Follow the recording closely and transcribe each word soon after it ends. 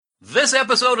This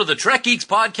episode of the Trek Geeks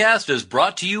podcast is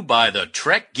brought to you by the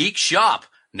Trek Geek Shop.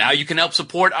 Now you can help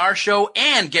support our show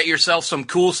and get yourself some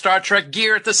cool Star Trek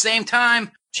gear at the same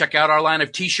time. Check out our line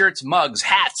of t-shirts, mugs,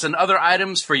 hats, and other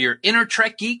items for your inner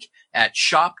Trek geek at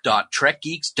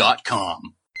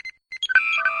shop.trekgeeks.com.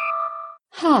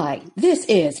 Hi, this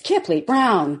is Kipley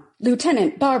Brown.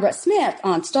 Lieutenant Barbara Smith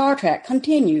on Star Trek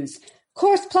continues.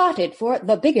 Course plotted for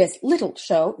the biggest little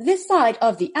show this side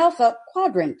of the Alpha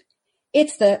Quadrant.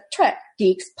 It's the Trek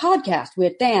Geeks podcast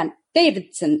with Dan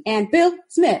Davidson and Bill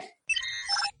Smith.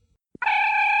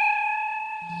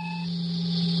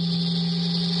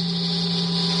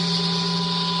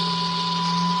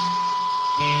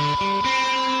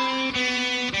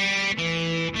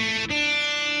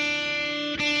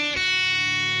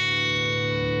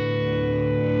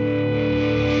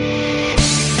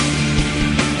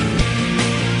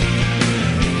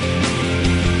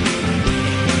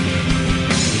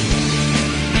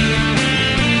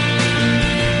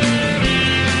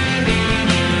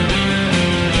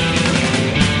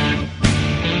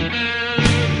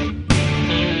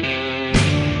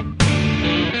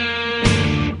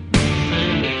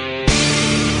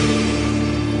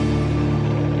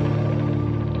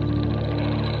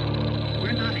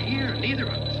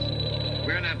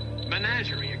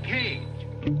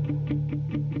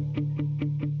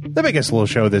 The biggest little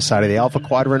show this side of the Alpha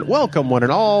Quadrant. Welcome, one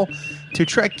and all, to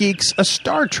Trek Geeks, a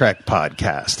Star Trek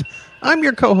podcast. I'm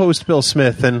your co-host, Bill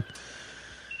Smith, and,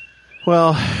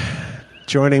 well,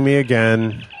 joining me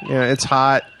again, it's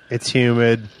hot, it's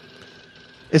humid,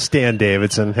 it's Dan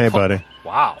Davidson. Hey, buddy.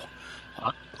 Wow.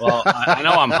 Well, I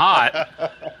know I'm hot.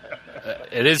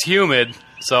 It is humid,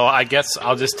 so I guess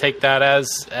I'll just take that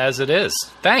as it is.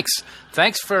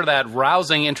 Thanks for that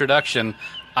rousing introduction.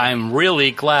 I'm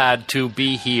really glad to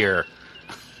be here.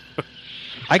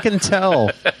 I can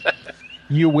tell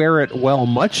you wear it well,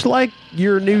 much like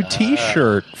your new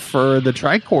T-shirt for the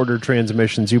tricorder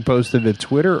transmissions you posted to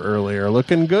Twitter earlier.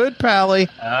 Looking good, Pally.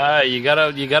 You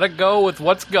gotta go with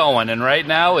what's going, and right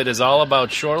now it is all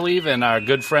about Shore Leave and our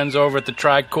good friends over at the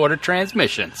tricorder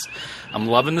transmissions. I'm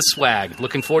loving the swag.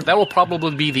 Looking forward. That will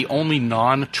probably be the only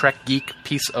non-Trek Geek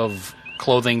piece of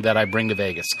clothing that I bring to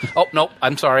Vegas. Oh no,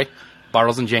 I'm sorry.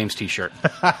 Bartles and James T-shirt.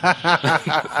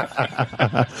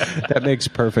 That makes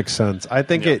perfect sense. I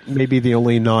think it may be the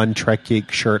only non-Trek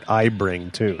Geek shirt I bring,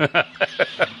 too.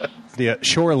 The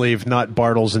Shore Leave, not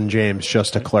Bartles and James,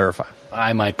 just to clarify.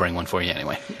 I might bring one for you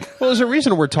anyway. Well, there's a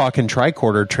reason we're talking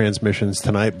tricorder transmissions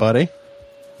tonight, buddy.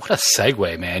 What a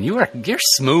segue, man. You're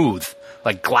smooth,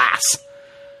 like glass.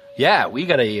 Yeah, we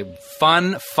got a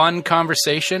fun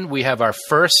conversation. We have our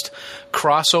first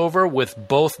crossover with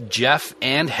both Jeff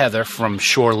and Heather from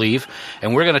Shore Leave,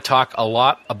 and we're going to talk a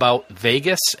lot about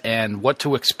Vegas and what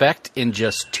to expect in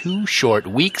just 2 short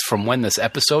weeks from when this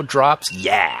episode drops.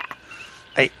 Yeah.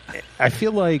 I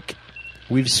feel like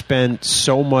we've spent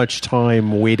so much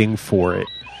time waiting for it.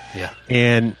 Yeah.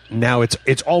 And now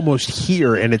it's almost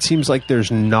here, and it seems like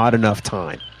there's not enough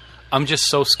time. I'm just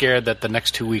so scared that the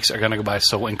next 2 weeks are going to go by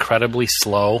so incredibly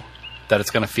slow that it's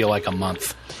going to feel like a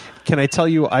month. Can I tell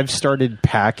you I've started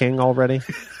packing already?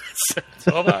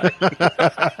 So have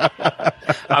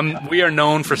I. We are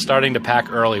known for starting to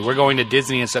pack early. We're going to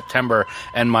Disney in September,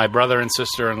 and my brother and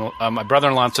sister and my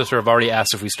brother-in-law and sister have already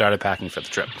asked if we started packing for the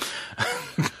trip.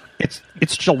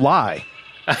 It's July.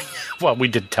 Well, we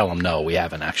did tell them no, we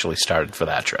haven't actually started for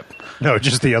that trip. No,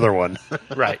 just the other one.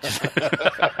 Right.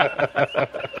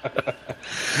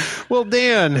 Well,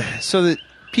 Dan, so that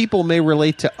people may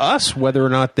relate to us whether or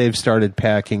not they've started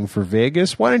packing for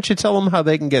Vegas, why don't you tell them how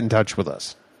they can get in touch with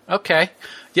us? Okay.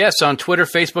 Yes, on Twitter,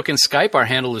 Facebook, and Skype, our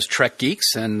handle is Trek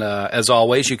Geeks. And as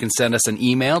always, you can send us an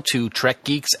email to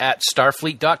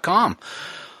trekgeeks@starfleet.com.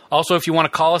 Also, if you want to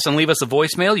call us and leave us a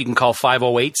voicemail, you can call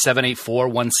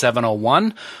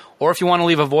 508-784-1701. Or if you want to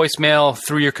leave a voicemail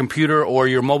through your computer or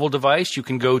your mobile device, you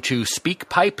can go to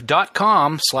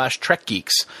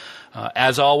speakpipe.com/trekgeeks.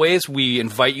 As always, we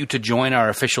invite you to join our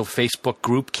official Facebook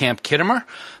group, Camp Kittimer.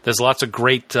 There's lots of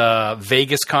great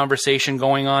Vegas conversation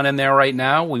going on in there right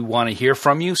now. We want to hear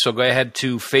from you, so go ahead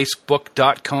to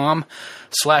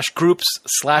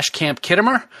facebook.com/groups/Camp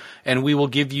Kittimer, and we will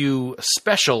give you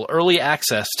special early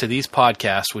access to these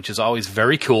podcasts, which is always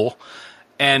very cool.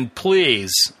 And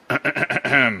please,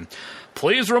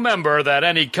 please remember that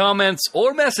any comments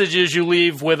or messages you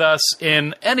leave with us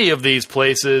in any of these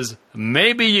places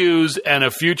may be used in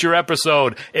a future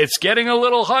episode. It's getting a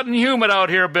little hot and humid out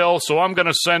here, Bill, so I'm going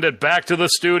to send it back to the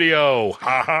studio.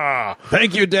 Ha ha.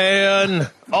 Thank you,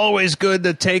 Dan. Always good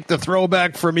to take the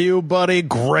throwback from you, buddy.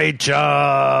 Great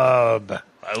job.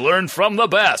 I learned from the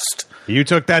best. You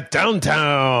took that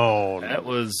downtown. That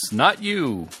was not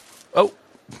you. Oh,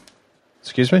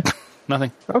 excuse me?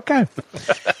 nothing. Okay.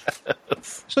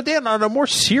 So, Dan, on a more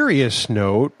serious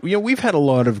note, we've had a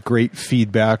lot of great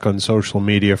feedback on social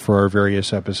media for our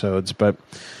various episodes, but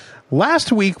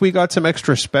last week we got some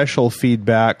extra special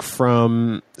feedback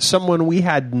from someone we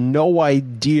had no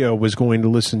idea was going to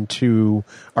listen to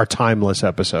our Timeless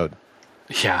episode.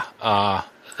 Yeah,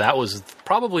 that was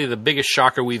probably the biggest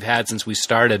shocker we've had since we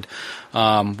started.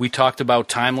 We talked about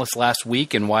Timeless last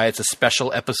week and why it's a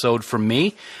special episode for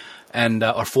me.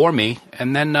 Or for me.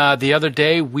 And then the other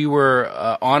day, we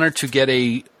were honored to get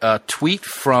a tweet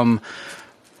from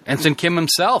Ensign Kim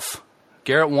himself.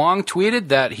 Garrett Wong tweeted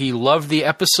that he loved the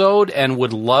episode and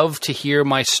would love to hear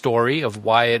my story of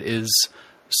why it is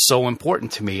so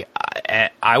important to me.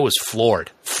 I was floored.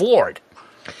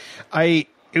 It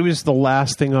was the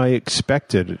last thing I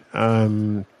expected.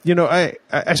 I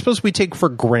suppose we take for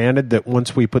granted that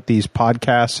once we put these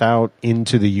podcasts out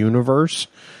into the universe,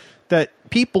 that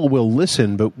people will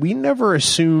listen, but we never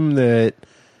assume that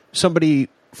somebody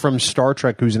from Star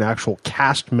Trek who's an actual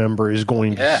cast member is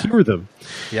going to hear them.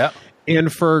 Yeah. And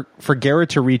for Garrett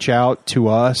to reach out to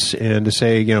us and to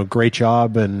say, great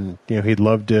job, and he'd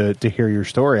love to hear your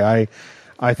story,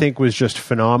 I think was just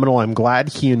phenomenal. I'm glad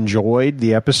he enjoyed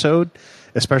the episode,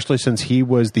 especially since he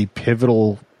was the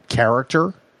pivotal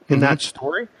character in that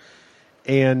story.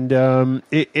 And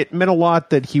it meant a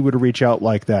lot that he would reach out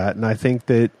like that. And I think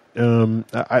that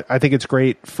I think it's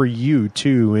great for you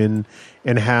too, in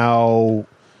how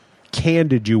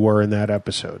candid you were in that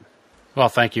episode. Well,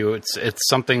 thank you. It's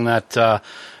something that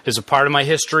is a part of my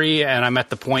history, and I'm at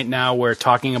the point now where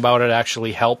talking about it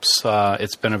actually helps.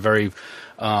 It's been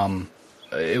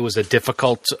it was a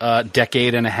difficult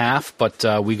decade and a half,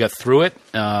 but we got through it,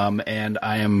 and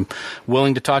I am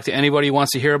willing to talk to anybody who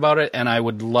wants to hear about it, and I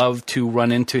would love to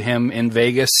run into him in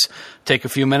Vegas, take a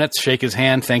few minutes, shake his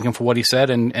hand, thank him for what he said,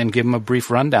 and give him a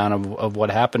brief rundown of what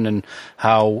happened and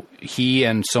how he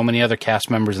and so many other cast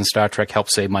members in Star Trek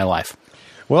helped save my life.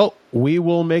 Well, we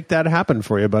will make that happen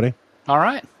for you, buddy. All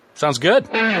right. Sounds good.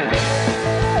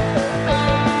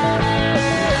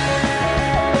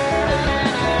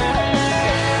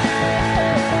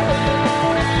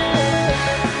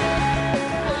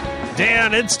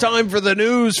 Dan, it's time for the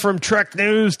news from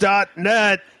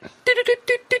TrekNews.net.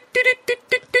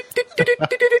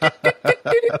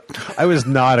 I was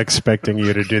not expecting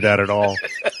you to do that at all.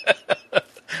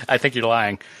 I think you're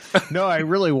lying. No, I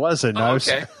really wasn't. Oh,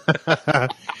 okay.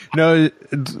 No,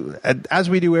 as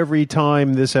we do every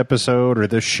time this episode or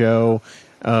this show,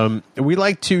 we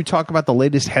like to talk about the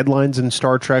latest headlines in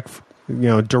Star Trek,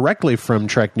 directly from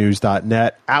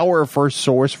TrekNews.net, our first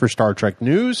source for Star Trek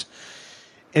news.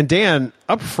 And Dan,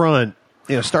 up front,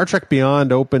 Star Trek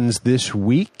Beyond opens this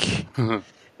week,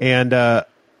 and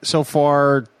so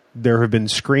far there have been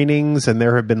screenings and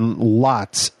there have been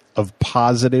lots of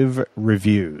positive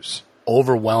reviews.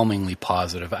 Overwhelmingly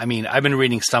positive. I mean, I've been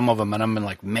reading some of them, and I'm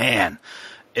like, man,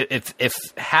 if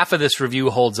half of this review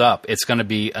holds up, it's going to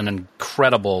be an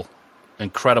incredible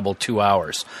 2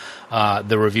 hours.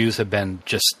 The reviews have been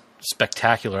just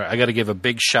spectacular. I got to give a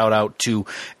big shout out to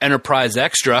Enterprise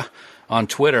Extra on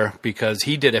Twitter, because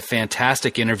he did a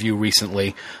fantastic interview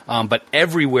recently. But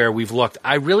everywhere we've looked,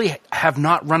 I really have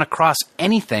not run across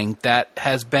anything that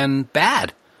has been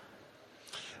bad.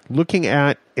 Looking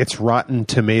at its Rotten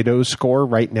Tomatoes score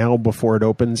right now before it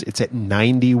opens, it's at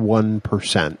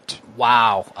 91%.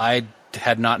 Wow. I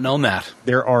had not known that.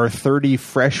 There are 30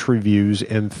 fresh reviews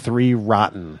and 3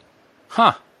 rotten.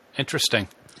 Huh. Interesting.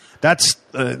 That's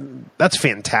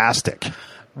fantastic.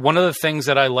 One of the things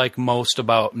that I like most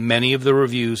about many of the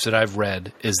reviews that I've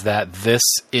read is that this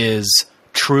is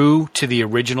true to the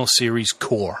original series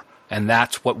core, and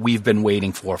that's what we've been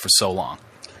waiting for so long.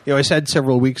 I said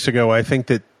several weeks ago, I think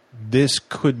that this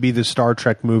could be the Star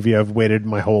Trek movie I've waited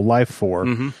my whole life for.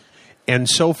 Mm-hmm. And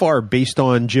so far, based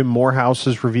on Jim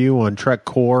Morehouse's review on Trek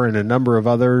Core and a number of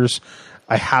others,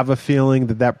 I have a feeling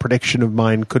that prediction of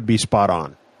mine could be spot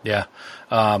on. Yeah.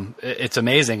 It's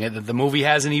amazing. The movie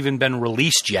hasn't even been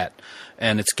released yet,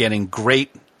 and it's getting great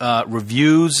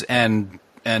reviews, and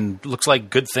looks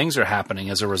like good things are happening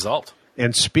as a result.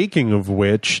 And speaking of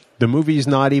which, the movie's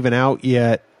not even out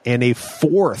yet, and a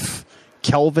 4th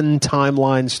Kelvin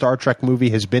timeline Star Trek movie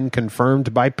has been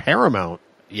confirmed by Paramount.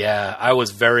 Yeah, I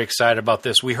was very excited about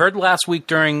this. We heard last week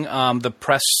during the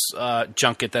press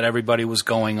junket that everybody was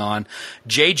going on,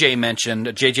 J.J.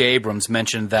 Abrams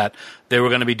mentioned that they were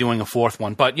going to be doing a 4th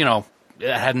one. But, it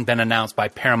hadn't been announced by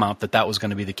Paramount that was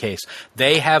going to be the case.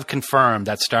 They have confirmed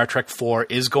that Star Trek 4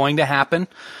 is going to happen.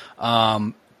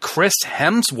 Chris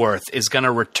Hemsworth is going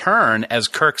to return as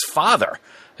Kirk's father.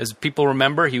 As people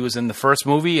remember, he was in the first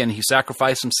movie and he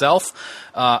sacrificed himself.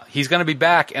 He's going to be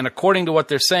back, and according to what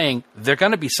they're saying, they're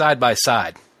going to be side by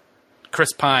side.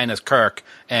 Chris Pine as Kirk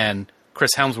and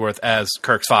Chris Hemsworth as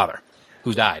Kirk's father,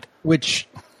 who died. Which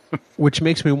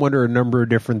makes me wonder a number of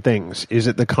different things. Is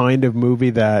it the kind of movie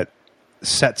that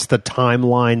sets the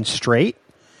timeline straight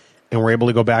and we're able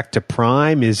to go back to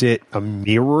Prime? Is it a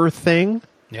mirror thing?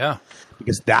 Yeah.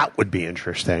 Because that would be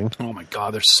interesting. Oh my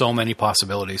God, there's so many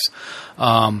possibilities.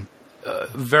 A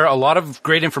lot of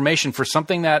great information for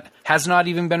something that has not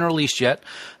even been released yet.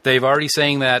 They've already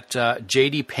saying that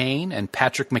J.D. Payne and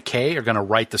Patrick McKay are going to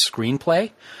write the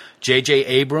screenplay. J.J.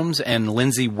 Abrams and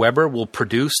Lindsay Weber will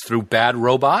produce through Bad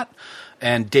Robot.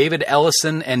 And David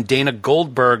Ellison and Dana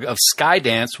Goldberg of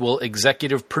Skydance will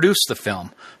executive produce the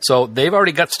film. So they've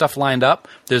already got stuff lined up.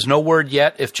 There's no word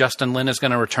yet if Justin Lin is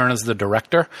going to return as the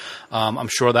director. I'm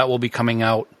sure that will be coming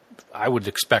out, I would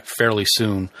expect, fairly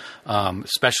soon,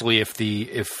 especially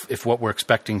if what we're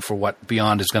expecting for what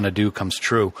Beyond is going to do comes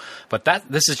true. But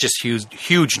this is just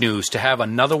huge news to have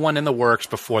another one in the works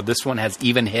before this one has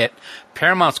even hit.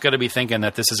 Paramount's got to be thinking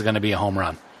that this is going to be a home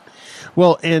run.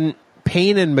 Well, and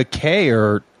Payne and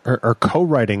McKay are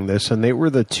co-writing this, and they were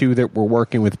the two that were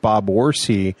working with Bob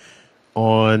Orsi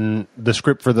on the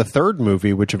script for the third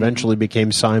movie, which eventually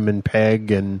became Simon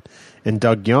Pegg and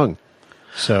Doug Young.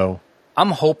 So I'm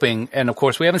hoping, and of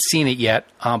course we haven't seen it yet,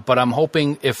 but I'm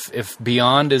hoping if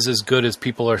Beyond is as good as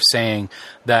people are saying,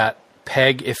 that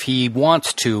Pegg, if he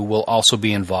wants to, will also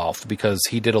be involved, because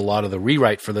he did a lot of the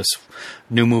rewrite for this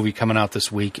new movie coming out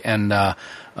this week, and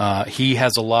he's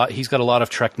got a lot of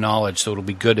Trek knowledge, so it'll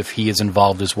be good if he is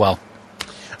involved as well.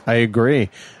 I agree.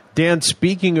 Dan,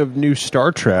 speaking of new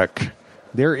Star Trek,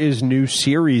 there is new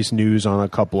series news on a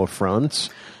couple of fronts.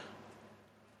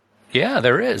 Yeah,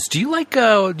 there is. Do you like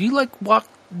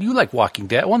Walking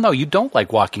Dead? Well, no, you don't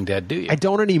like Walking Dead, do you? I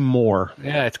don't anymore.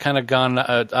 Yeah, it's kind of gone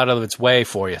out of its way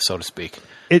for you, so to speak.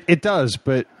 It does,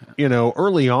 but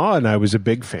early on I was a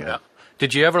big fan. Yeah.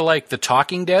 Did you ever like The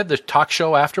Talking Dead, the talk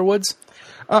show afterwards?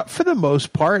 For the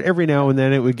most part, every now and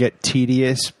then it would get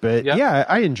tedious, but yeah,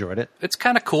 I enjoyed it. It's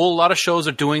kind of cool. A lot of shows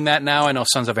are doing that now. I know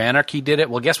Sons of Anarchy did it.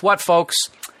 Well, guess what, folks?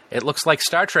 It looks like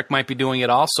Star Trek might be doing it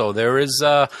also.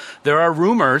 There are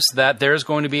rumors that there's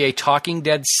going to be a Talking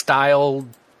Dead style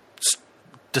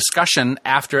discussion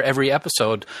after every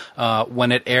episode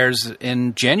when it airs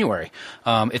in January.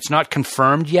 It's not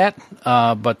confirmed yet,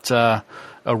 but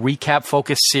a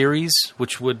recap-focused series,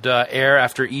 which would air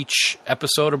after each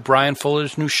episode of Brian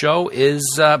Fuller's new show,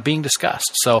 is being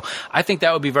discussed. So I think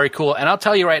that would be very cool. And I'll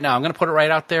tell you right now, I'm going to put it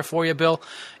right out there for you, Bill.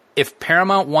 If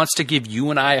Paramount wants to give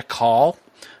you and I a call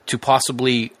to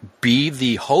possibly be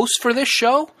the host for this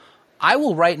show, I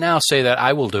will right now say that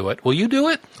I will do it. Will you do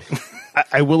it?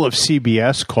 I will if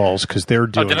CBS calls, because they're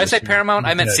doing it. Did I say Paramount?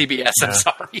 I meant CBS. Yeah. I'm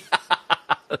sorry.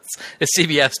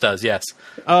 CBS does, yes.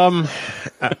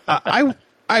 I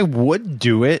would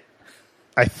do it,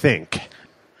 I think.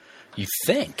 You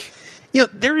think?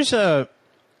 There's a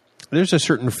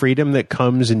certain freedom that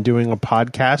comes in doing a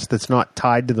podcast that's not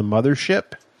tied to the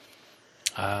mothership.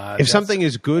 If something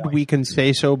is good, we can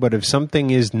say so, but if something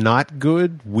is not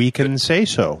good, we can say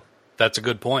so. That's a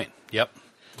good point. Yep.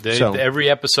 Every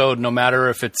episode, no matter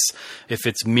if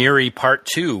it's Miri Part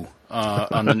 2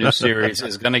 on the new series,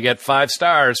 is going to get 5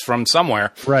 stars from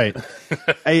somewhere. Right.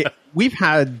 We've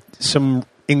had some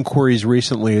inquiries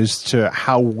recently as to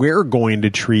how we're going to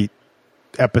treat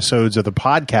episodes of the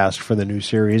podcast for the new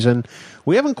series, and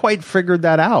we haven't quite figured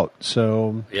that out.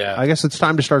 So yeah, I guess it's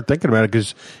time to start thinking about it,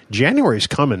 because January's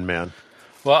coming, man.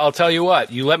 Well, I'll tell you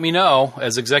what. You let me know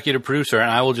as executive producer,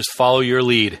 and I will just follow your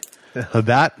lead.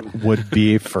 That would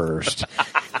be first.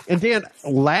 And Dan,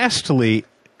 lastly,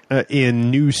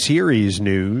 in new series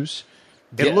news,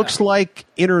 it looks like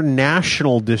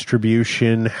international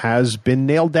distribution has been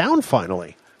nailed down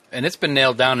finally. And it's been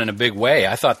nailed down in a big way.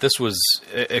 I thought this was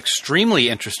extremely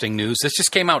interesting news. This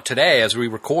just came out today as we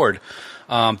record,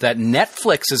 that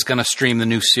Netflix is going to stream the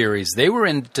new series. They were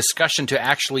in discussion to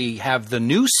actually have the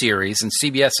new series, and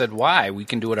CBS said, why? We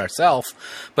can do it ourselves.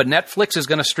 But Netflix is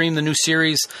going to stream the new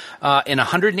series in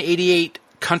 188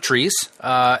 countries,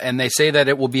 and they say that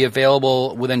it will be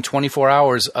available within 24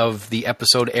 hours of the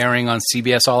episode airing on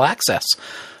CBS All Access.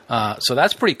 So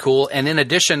that's pretty cool. And in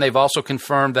addition, they've also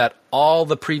confirmed that all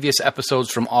the previous episodes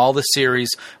from all the series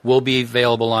will be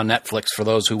available on Netflix for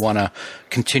those who want to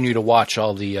continue to watch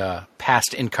all the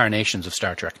past incarnations of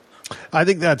Star Trek. I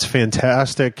think that's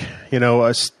fantastic.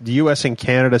 The U.S. and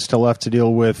Canada still have to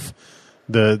deal with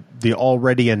the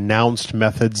already announced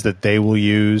methods that they will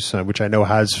use, which I know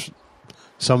has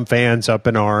some fans up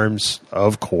in arms,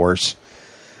 of course.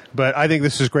 But I think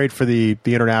this is great for the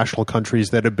international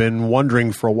countries that have been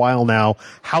wondering for a while now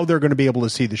how they're going to be able to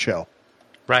see the show.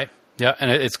 Right. Yeah,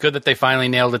 and it's good that they finally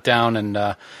nailed it down, and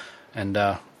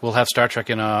we'll have Star Trek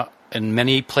in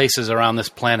many places around this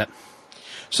planet.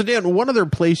 So, Dan, one other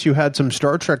place you had some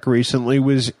Star Trek recently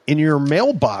was in your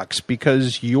mailbox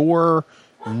because your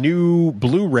new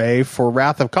Blu-ray for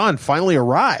Wrath of Khan finally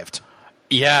arrived.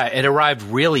 Yeah, it arrived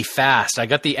really fast. I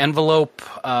got the envelope,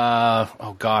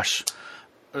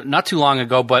 not too long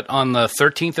ago, but on the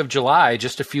 13th of July,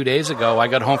 just a few days ago, I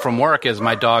got home from work as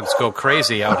my dogs go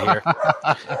crazy out here.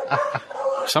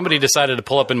 Somebody decided to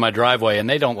pull up in my driveway, and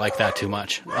they don't like that too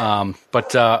much.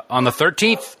 But on the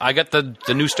 13th, I got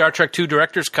the new Star Trek II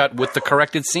Director's Cut with the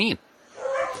corrected scene.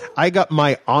 I got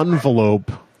my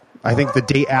envelope, I think the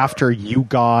day after you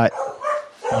got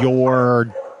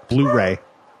your Blu-ray.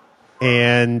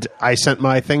 And I sent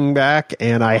my thing back,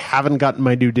 and I haven't gotten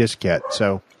my new disc yet,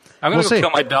 so... I'm going to go kill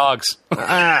my dogs.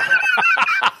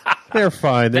 They're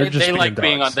fine. They like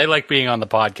being on. They like being on the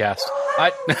podcast.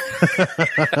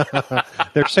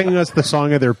 They're singing us the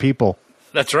song of their people.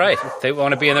 That's right. They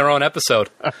want to be in their own episode.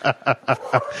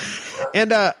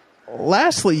 And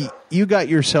lastly, you got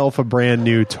yourself a brand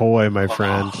new toy, my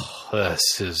friend. Oh,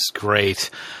 this is great.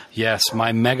 Yes,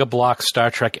 my Mega Block Star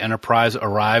Trek Enterprise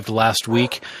arrived last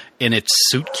week in its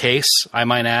suitcase, I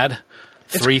might add.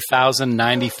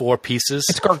 3,094 pieces.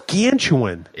 It's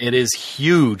gargantuan. It is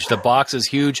huge. The box is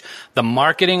huge. The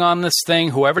marketing on this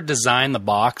thing, whoever designed the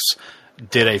box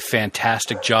did a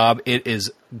fantastic job. It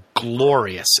is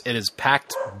glorious. It is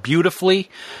packed beautifully.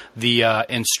 The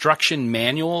instruction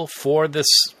manual for this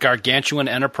gargantuan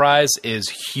Enterprise is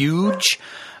huge.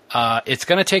 It's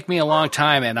going to take me a long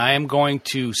time, and I am going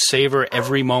to savor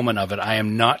every moment of it. I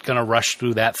am not going to rush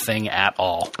through that thing at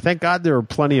all. Thank God there are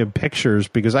plenty of pictures,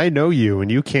 because I know you,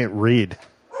 and you can't read.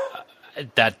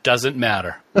 That doesn't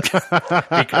matter,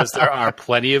 because there are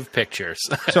plenty of pictures.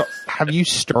 So, have you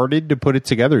started to put it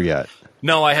together yet?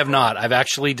 No, I have not. I've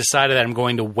actually decided that I'm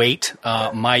going to wait.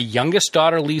 My youngest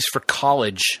daughter leaves for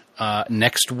college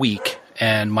next week,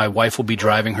 and my wife will be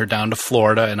driving her down to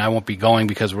Florida, and I won't be going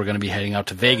because we're going to be heading out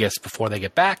to Vegas before they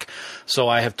get back. So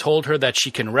I have told her that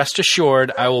she can rest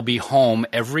assured I will be home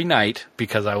every night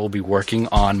because I will be working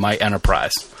on my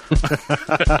Enterprise.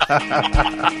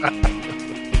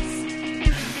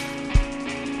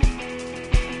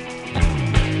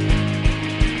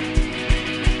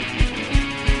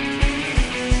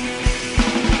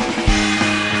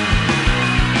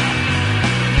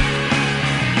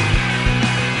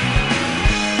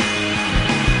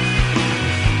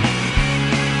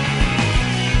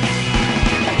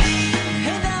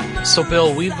 So,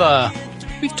 Bill, we've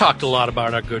talked a lot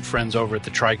about our good friends over at the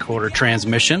Tricorder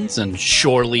Transmissions and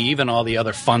Shore Leave and all the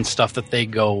other fun stuff that they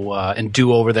go and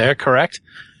do over there, correct?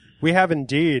 We have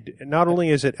indeed. Not only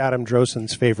is it Adam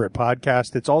Drosen's favorite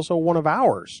podcast, it's also one of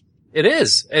ours. It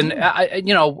is. And,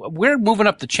 we're moving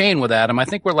up the chain with Adam. I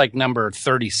think we're like number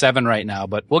 37 right now,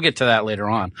 but we'll get to that later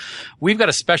on. We've got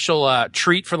a special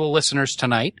treat for the listeners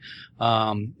tonight.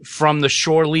 From the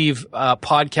Shore Leave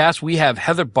podcast, we have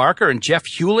Heather Barker and Jeff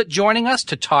Hewlett joining us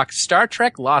to talk Star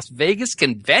Trek Las Vegas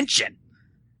Convention.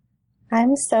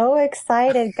 I'm so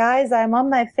excited, guys. I'm on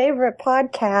my favorite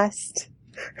podcast.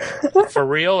 For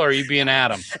real, or are you being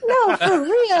Adam? No, for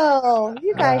real.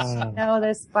 You guys should know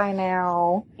this by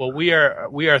now. Well, we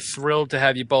are thrilled to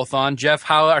have you both on. Jeff,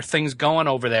 how are things going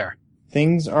over there?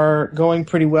 Things are going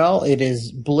pretty well. It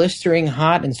is blistering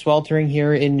hot and sweltering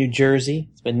here in New Jersey.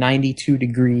 It's been 92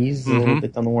 degrees, a little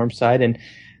bit on the warm side, and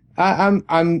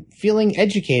I'm feeling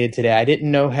educated today. I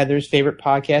didn't know Heather's favorite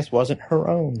podcast wasn't her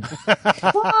own.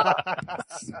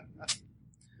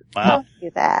 Wow. Don't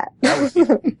do that.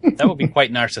 That would be quite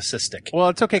narcissistic. Well,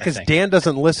 it's okay because Dan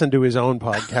doesn't listen to his own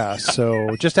podcast,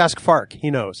 so just ask Fark.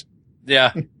 He knows.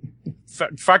 Yeah.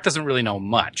 Fark doesn't really know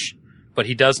much, but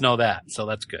he does know that, so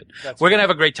that's good. We're going to have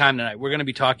a great time tonight. We're going to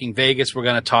be talking Vegas. We're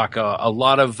going to talk a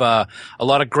lot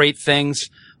of great things.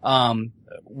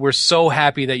 We're so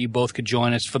happy that you both could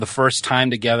join us for the first time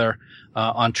together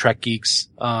on Trek Geeks.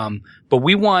 But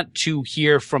we want to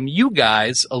hear from you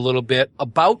guys a little bit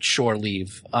about Shore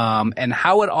Leave and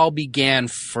how it all began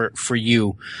for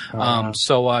you.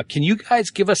 So can you guys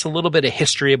give us a little bit of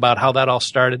history about how that all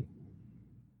started?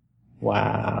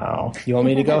 Wow. You want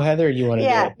me to go, Heather, or you want to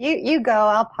do it? Yeah, you go.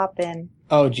 I'll pop in.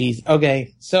 Oh, geez.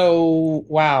 Okay. So,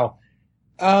 wow.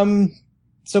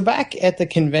 So back at the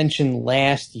convention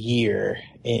last year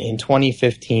in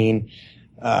 2015,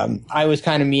 I was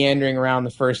kind of meandering around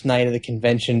the first night of the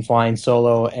convention flying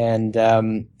solo, and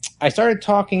I started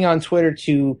talking on Twitter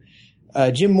to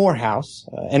Jim Morehouse,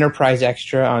 Enterprise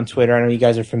Extra on Twitter. I know you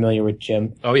guys are familiar with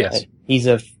Jim. Oh, yes. He's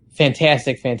a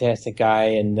fantastic guy,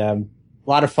 and a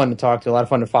lot of fun to talk to, a lot of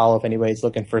fun to follow if anybody's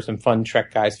looking for some fun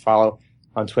Trek guys to follow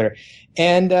on Twitter.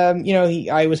 And,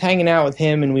 I was hanging out with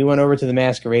him, and we went over to the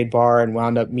Masquerade Bar and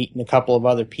wound up meeting a couple of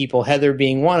other people, Heather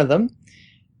being one of them.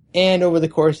 And over the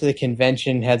course of the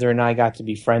convention, Heather and I got to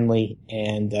be friendly.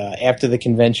 And after the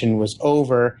convention was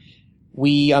over,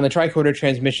 we, on the Tricorder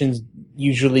Transmissions,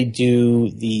 usually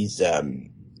do these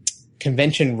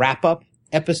convention wrap-up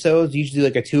episodes. Usually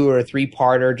like a 2 or a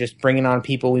 3-parter, just bringing on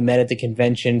people we met at the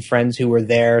convention, friends who were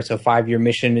there. So 5-Year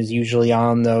Mission is usually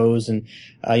on those. And,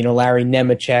 Larry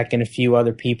Nemechek and a few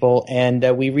other people.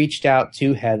 And we reached out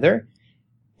to Heather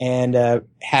and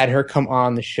had her come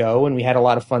on the show. And we had a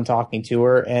lot of fun talking to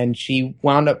her. And she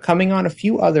wound up coming on a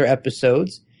few other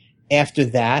episodes after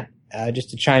that. Just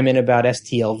to chime in about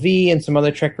STLV and some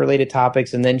other Trek-related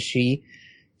topics. And then she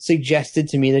suggested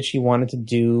to me that she wanted to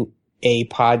do a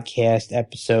podcast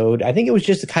episode. I think it was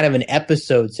just a kind of an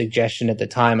episode suggestion at the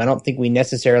time. I don't think we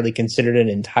necessarily considered an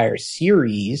entire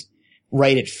series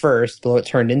right at first, though it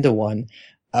turned into one,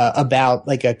 about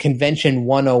like a convention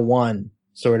 101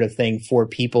 sort of thing for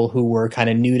people who were kind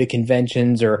of new to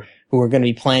conventions or who were going to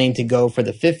be planning to go for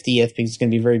the 50th because it's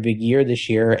going to be a very big year this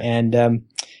year. And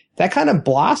that kind of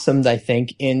blossomed, I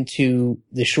think, into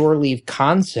the Shore Leave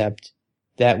concept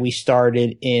that we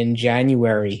started in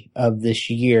January of this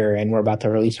year. And we're about to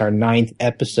release our 9th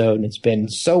episode. And it's been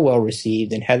so well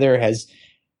received. And Heather has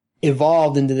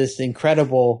evolved into this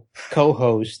incredible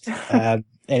co-host. And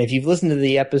if you've listened to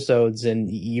the episodes and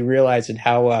you realize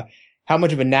how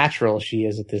much of a natural she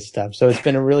is at this stuff. So it's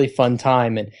been a really fun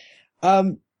time.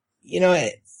 And,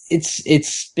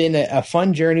 it's been a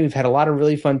fun journey. We've had a lot of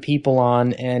really fun people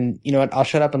on, and you know what? I'll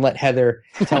shut up and let Heather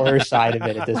tell her side of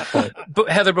it at this point. But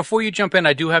Heather, before you jump in,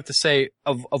 I do have to say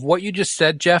of what you just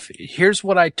said, Jeff, here's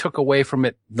what I took away from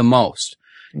it the most.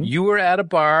 Mm-hmm. You were at a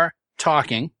bar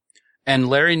talking and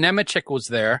Larry Nemechek was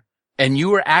there and you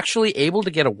were actually able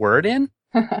to get a word in.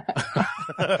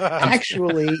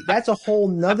 Actually, that's a whole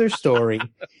nother story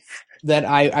that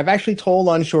I've actually told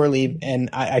on Shore Leave, and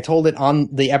I told it on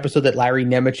the episode that Larry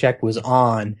Nemechek was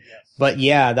on. Yes. But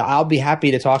yeah, I'll be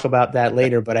happy to talk about that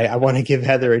later, but I want to give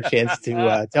Heather a chance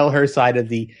to tell her side of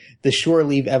the Shore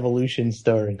Leave evolution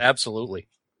story. Absolutely.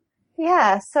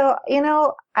 Yeah, so,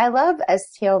 I love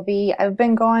STLV. I've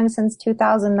been going since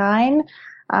 2009.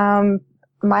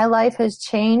 My life has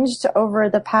changed over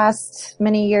the past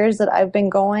many years that I've been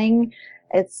going.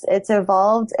 It's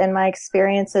evolved, and my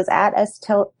experiences at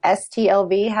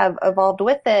STLV have evolved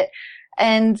with it.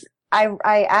 And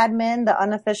I admin the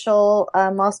unofficial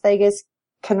Las Vegas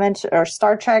convention or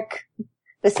Star Trek.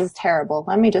 This is terrible.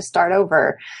 Let me just start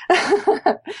over.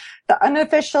 The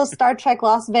unofficial Star Trek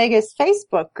Las Vegas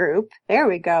Facebook group. There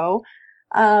we go.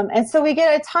 And so we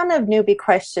get a ton of newbie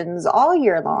questions all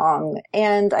year long.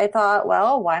 And I thought,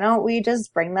 well, why don't we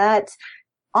just bring that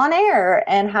on air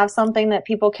and have something that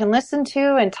people can listen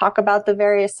to and talk about the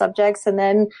various subjects, and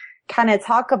then kind of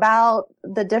talk about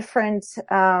the different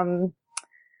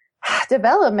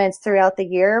developments throughout the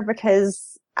year,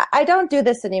 because I don't do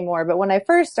this anymore. But when I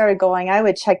first started going, I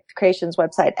would check the Creations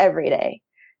website every day,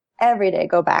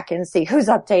 go back and see who's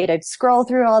updated, scroll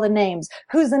through all the names,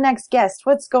 who's the next guest,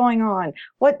 what's going on,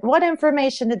 what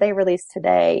information did they release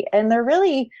today. And there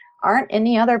really aren't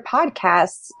any other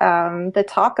podcasts that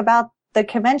talk about the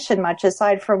convention much,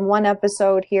 aside from one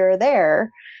episode here or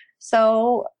there.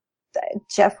 So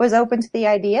Jeff was open to the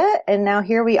idea, and now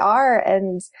here we are,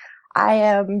 and I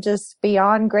am just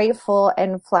beyond grateful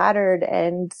and flattered,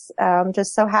 and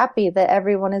just so happy that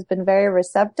everyone has been very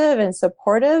receptive and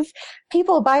supportive.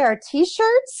 People buy our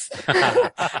t-shirts.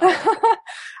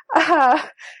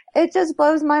 It just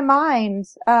blows my mind.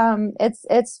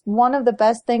 It's one of the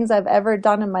best things I've ever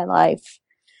done in my life.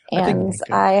 And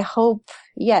I hope,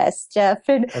 yes, Jeff,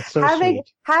 and so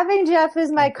having Jeff as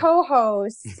my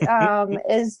co-host,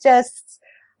 is just,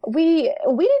 we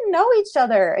didn't know each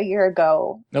other a year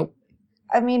ago. Nope.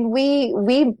 I mean, we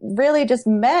really just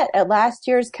met at last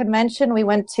year's convention. We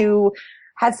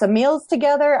had some meals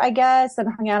together, I guess, and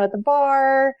hung out at the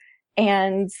bar.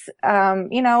 And,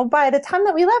 by the time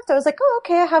that we left, I was like, oh,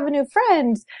 okay, I have a new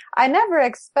friend. I never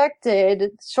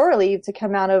expected Shore Leave to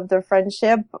come out of the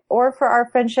friendship, or for our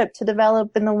friendship to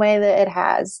develop in the way that it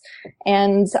has.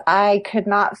 And I could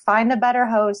not find a better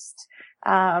host.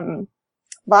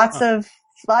 Lots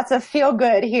of feel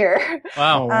good here.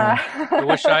 Wow. I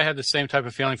wish I had the same type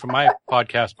of feeling from my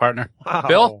podcast partner. Wow.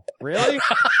 Bill? Really?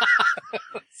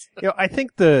 I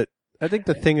think I think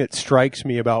the thing that strikes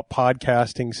me about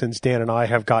podcasting since Dan and I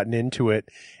have gotten into it,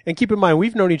 and keep in mind,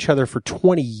 we've known each other for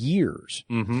 20 years,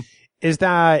 is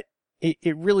that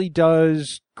it really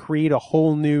does create a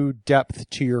whole new depth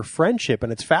to your friendship.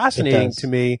 And it's fascinating to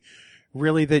me,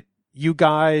 really, that you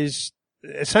guys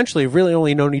essentially have really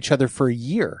only known each other for a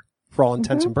year for all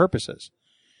intents and purposes.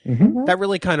 That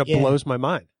really kind of blows my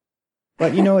mind.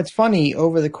 But, it's funny,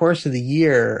 over the course of the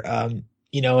year,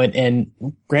 and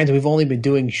granted, we've only been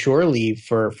doing Shore Leave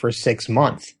for 6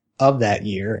 months of that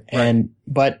year. Right.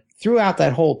 But throughout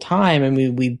that whole time,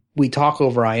 we talk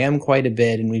over IM quite a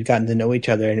bit, and we've gotten to know each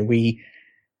other, and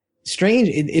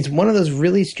it's one of those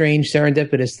really strange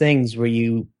serendipitous things where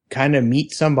you kind of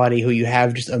meet somebody who you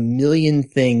have just a million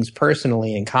things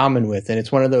personally in common with. And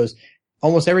it's one of those,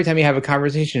 almost every time you have a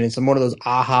conversation, it's one of those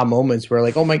aha moments where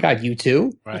like, oh my God, you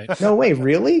too? Right. No way,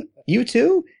 really? You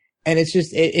too? And it's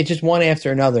just one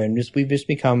after another, and we've just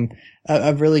become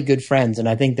a really good friends. And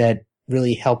I think that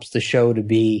really helps the show to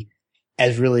be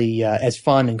as really as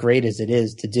fun and great as it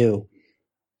is to do.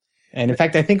 And in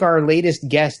fact, I think our latest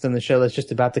guest on the show that's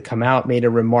just about to come out made a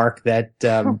remark that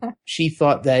she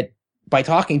thought that by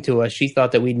talking to us, she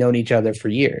thought that we'd known each other for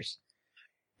years.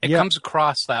 It comes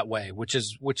across that way, which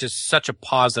is such a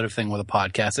positive thing with a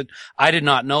podcast. I did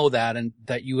not know that, and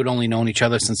that you had only known each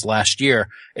other since last year.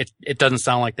 It doesn't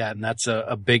sound like that, and that's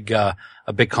a big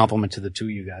compliment to the two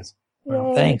of you guys.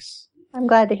 Well, thanks. I'm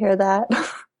glad to hear that.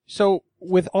 So,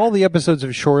 with all the episodes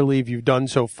of Shore Leave you've done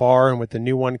so far, and with the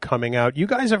new one coming out, you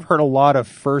guys have heard a lot of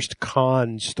first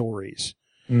con stories,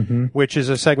 which is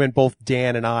a segment both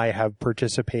Dan and I have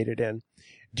participated in.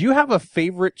 Do you have a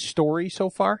favorite story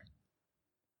so far?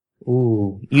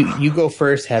 Ooh, you go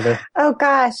first, Heather. Oh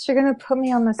gosh, you're gonna put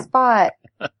me on the spot.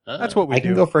 That's what we do. I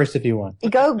can go first if you want.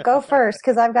 Go first,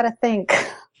 because I've got to think.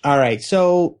 All right,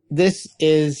 so this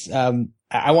is,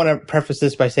 I want to preface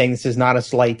this by saying this is not a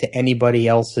slight to anybody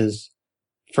else's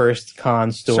first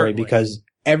con story. Certainly. Because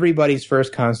everybody's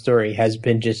first con story has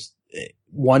been just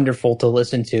wonderful to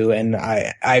listen to, and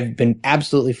I've been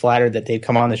absolutely flattered that they've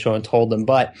come on the show and told them.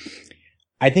 But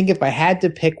I think if I had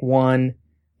to pick one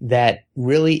that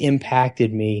really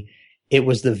impacted me, it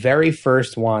was the very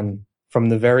first one from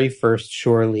the very first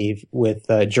Shore Leave with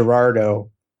Gerardo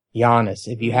Yanis.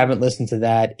 If you haven't listened to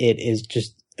that, it is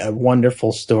just a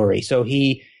wonderful story. So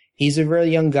he's a really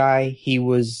young guy.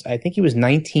 I think he was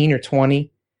 19 or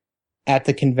 20 at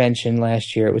the convention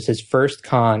last year. It was his first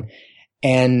con,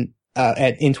 and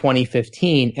in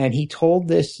 2015, and he told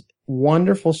this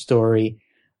wonderful story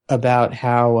about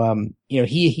how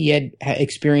he had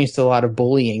experienced a lot of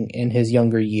bullying in his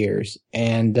younger years,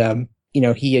 and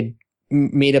he had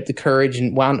made up the courage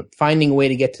and wound up finding a way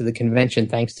to get to the convention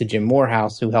thanks to Jim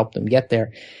Morehouse, who helped him get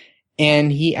there.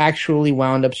 And he actually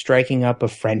wound up striking up a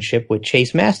friendship with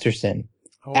Chase Masterson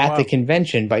at the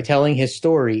convention by telling his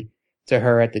story to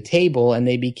her at the table, and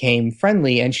they became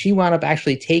friendly, and she wound up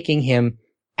actually taking him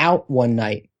out one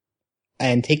night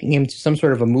and taking him to some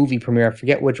sort of a movie premiere. I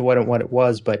forget what it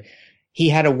was, but he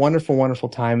had a wonderful, wonderful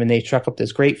time, and they struck up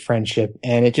this great friendship.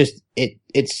 And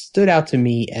it stood out to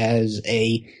me as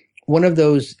one of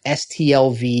those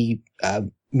STLV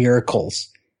miracles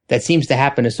that seems to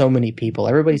happen to so many people.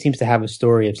 Everybody seems to have a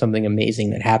story of something amazing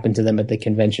that happened to them at the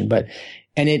convention,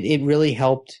 and it really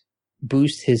helped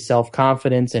boost his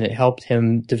self-confidence, and it helped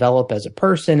him develop as a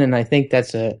person. And I think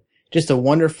that's just a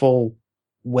wonderful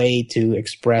way to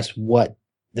express what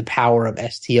the power of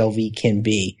STLV can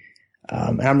be.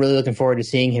 And I'm really looking forward to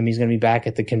seeing him. He's going to be back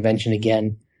at the convention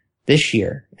again this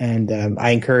year. And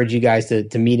I encourage you guys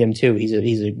to meet him too.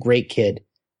 He's a great kid.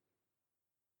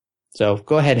 So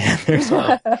go ahead,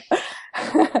 Heather.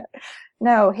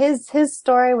 No, his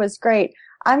story was great.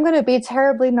 I'm going to be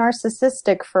terribly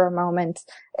narcissistic for a moment,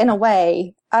 in a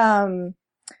way,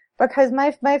 because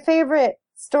my favorite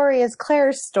story is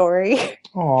Claire's story.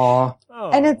 Aww.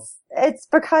 And it's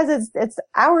because it's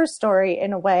our story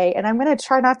in a way, and I'm going to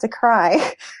try not to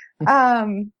cry.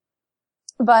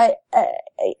 But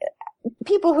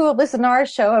people who have listened to our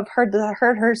show have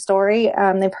heard her story.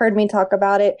 They've heard me talk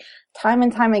about it time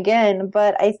and time again,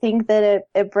 but I think that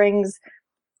it brings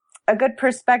a good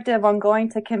perspective on going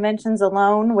to conventions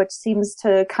alone, which seems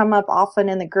to come up often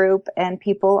in the group, and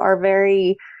people are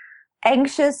very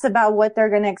anxious about what they're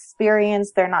going to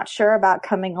experience. They're not sure about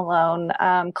coming alone.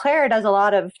 Claire does a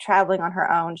lot of traveling on her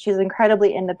own. She's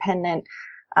incredibly independent.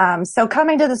 So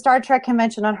coming to the Star Trek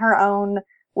convention on her own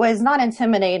was not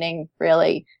intimidating,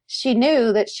 really. She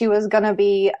knew that she was going to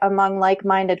be among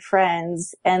like-minded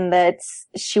friends, and that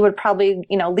she would probably,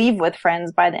 leave with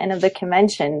friends by the end of the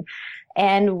convention.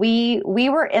 And we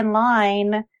were in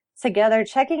line together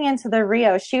checking into the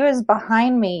Rio. She was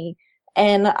behind me,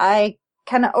 and I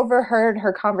kind of overheard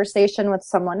her conversation with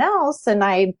someone else, and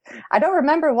I don't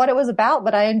remember what it was about,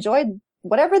 but I enjoyed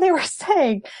whatever they were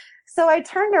saying. So I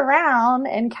turned around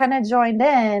and kind of joined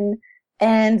in,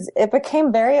 and it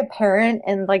became very apparent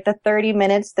in like the 30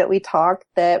 minutes that we talked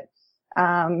that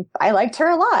I liked her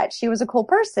a lot. She was a cool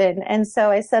person. And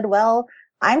so I said, well,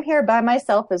 I'm here by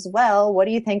myself as well. What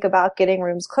do you think about getting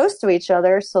rooms close to each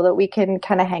other so that we can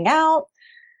kind of hang out?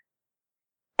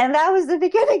 And that was the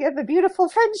beginning of a beautiful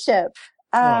friendship.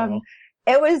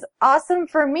 It was awesome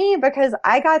for me because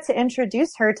I got to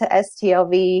introduce her to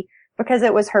STLV because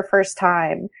it was her first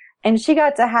time. And she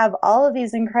got to have all of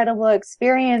these incredible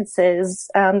experiences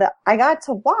that I got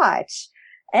to watch.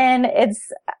 And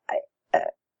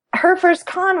her first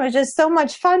con was just so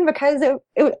much fun because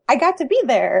I got to be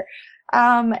there.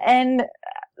 And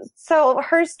so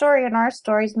her story and our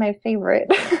story is my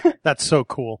favorite. That's so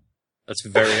cool. That's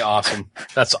very awesome.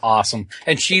 That's awesome.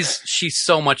 And she's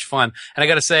so much fun. And I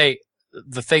got to say,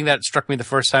 the thing that struck me the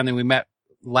first time that we met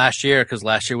last year, because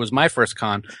last year was my first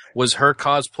con, was her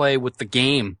cosplay with the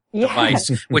game device,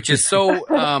 which is so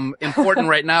important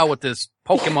right now with this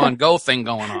Pokemon Go thing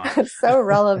going on. So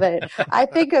relevant. I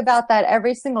think about that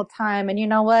every single time. And you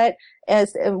know what?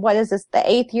 What is this? The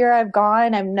 8th year I've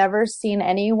gone. I've never seen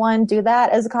anyone do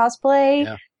that as a cosplay.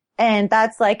 Yeah. And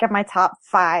that's like in my top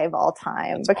 5 all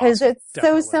time. That's because awesome. It's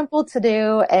Definitely. So simple to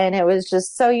do. And it was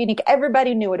just so unique.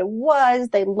 Everybody knew what it was.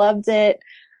 They loved it.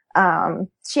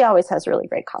 She always has really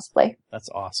great cosplay. That's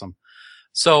awesome.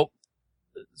 So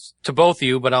to both of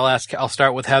you, but I'll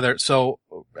start with Heather. So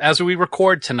as we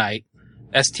record tonight,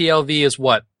 STLV is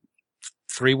what?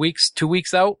 3 weeks, 2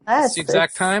 weeks out? Yes, that's the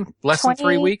exact time? Less than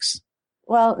 3 weeks?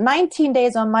 Well, 19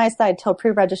 days on my side till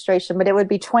pre-registration, but it would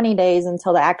be 20 days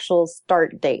until the actual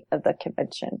start date of the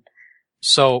convention.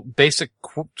 So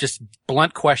just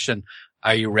blunt question.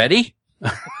 Are you ready?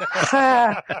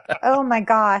 Oh my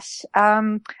gosh.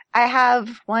 I have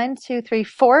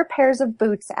 4 pairs of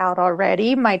boots out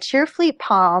already. My Cheerfleet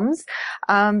Palms,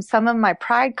 some of my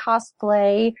Pride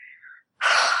cosplay.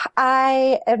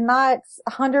 I am not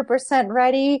 100%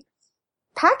 ready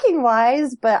packing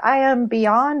wise, but I am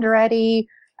beyond ready,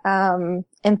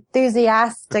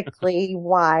 enthusiastically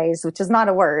wise, which is not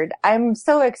a word. I'm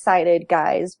so excited,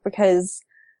 guys, because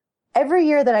every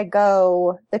year that I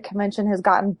go, the convention has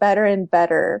gotten better and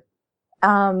better.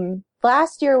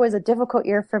 Last year was a difficult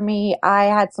year for me. I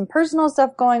had some personal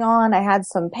stuff going on. I had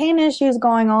some pain issues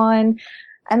going on.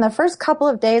 And the first couple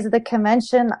of days of the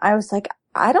convention, I was like,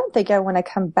 I don't think I want to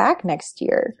come back next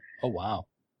year. Oh, wow.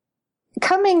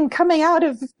 Coming out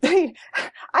of,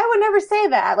 I would never say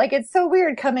that. Like, it's so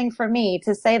weird coming from me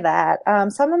to say that.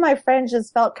 Some of my friends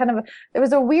just felt there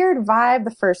was a weird vibe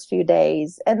the first few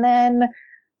days. And then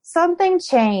something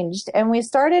changed and we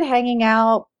started hanging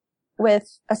out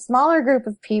with a smaller group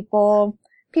of people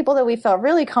that we felt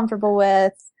really comfortable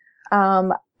with.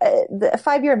 The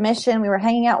 5-year mission, we were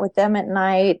hanging out with them at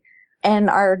night, and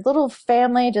our little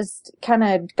family just kind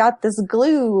of got this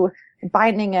glue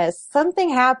binding us. Something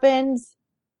happened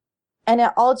and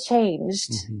it all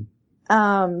changed.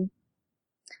 Mm-hmm.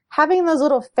 Having those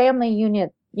little family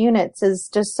units is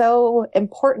just so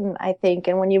important, I think.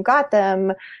 And when you've got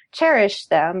them, cherish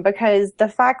them, because the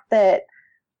fact that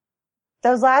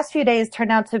those last few days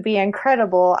turned out to be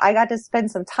incredible. I got to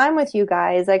spend some time with you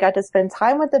guys. I got to spend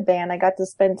time with the band. I got to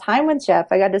spend time with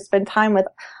Jeff. I got to spend time with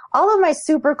all of my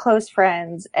super close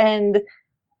friends. And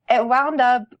it wound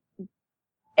up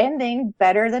ending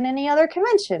better than any other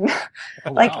convention.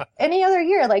 Oh, like wow. Any other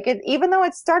year. Like even though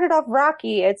it started off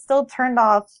rocky, it still turned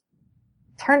out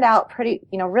pretty,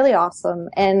 really awesome.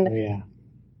 And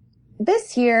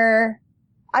this year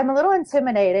I'm a little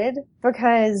intimidated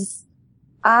because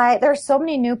there's so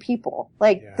many new people.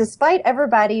 Despite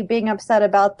everybody being upset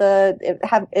about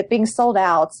it being sold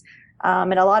out,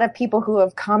 and a lot of people who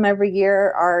have come every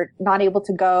year are not able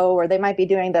to go, or they might be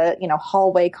doing the,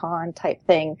 hallway con type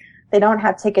thing. They don't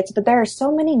have tickets, but there are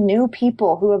so many new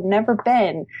people who have never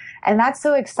been. And that's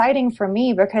so exciting for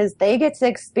me because they get to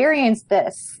experience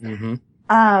this. Mm-hmm.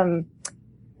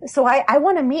 So I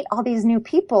want to meet all these new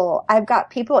people. I've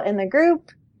got people in the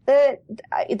group that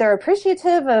they're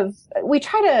appreciative of. We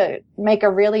try to make a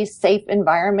really safe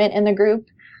environment in the group.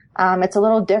 It's a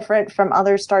little different from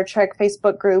other Star Trek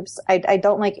Facebook groups. I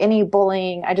don't like any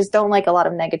bullying. I just don't like a lot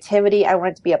of negativity. I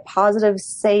want it to be a positive,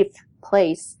 safe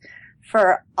place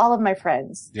for all of my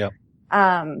friends. Yep.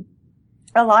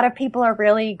 A lot of people are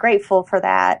really grateful for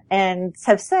that and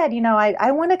have said,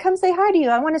 I want to come say hi to you.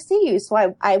 I want to see you. So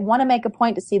I want to make a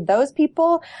point to see those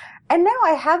people. And now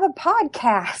I have a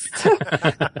podcast.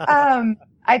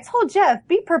 I told Jeff,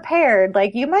 be prepared.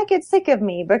 Like, you might get sick of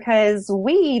me because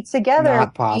we together.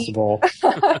 Not possible.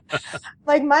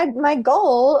 Like, my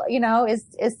goal,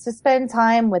 is to spend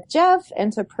time with Jeff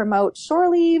and to promote Shore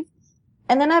Leave.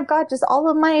 And then I've got just all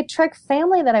of my Trek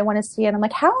family that I want to see. And I'm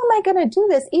like, how am I going to do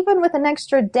this even with an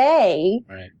extra day?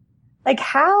 Right. Like,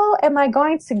 how am I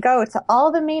going to go to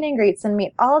all the meet and greets and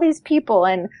meet all these people?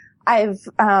 And I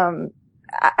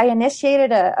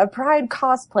initiated a Pride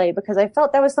cosplay because I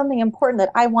felt that was something important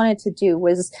that I wanted to do,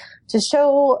 was to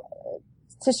show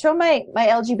my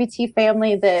LGBT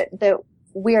family that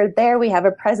we are there, we have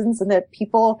a presence, and that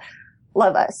people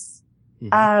love us.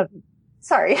 Mm-hmm.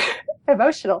 Sorry,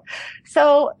 emotional.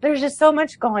 So there's just so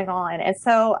much going on. And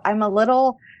so I'm a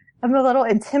little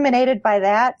intimidated by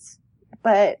that,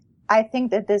 but I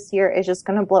think that this year is just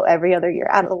going to blow every other year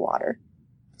out of the water.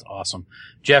 That's awesome.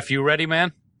 Jeff, you ready,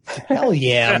 man? Hell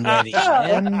yeah, I'm ready.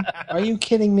 Man. Are you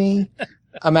kidding me?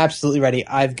 I'm absolutely ready.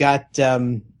 I've got,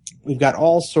 we've got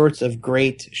all sorts of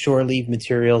great Shore Leave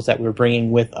materials that we're bringing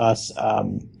with us.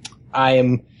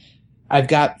 I've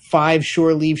got 5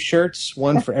 Shore Leave shirts,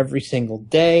 one for every single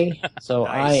day. So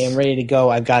nice. I am ready to go.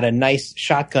 I've got a nice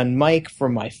shotgun mic for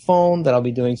my phone that I'll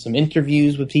be doing some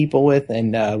interviews with people with,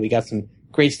 and we got some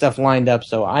great stuff lined up.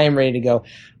 So I am ready to go.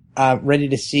 Ready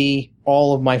to see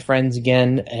all of my friends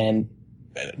again, and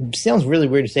it sounds really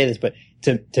weird to say this, but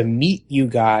to meet you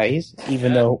guys,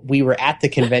 even though we were at the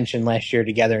convention last year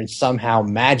together, and somehow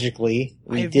magically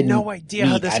we didn't. I have no idea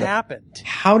how this happened.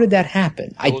 How did that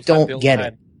happen? I don't get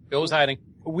it. Bill was hiding.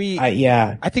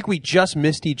 I think we just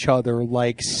missed each other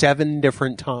like 7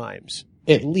 different times.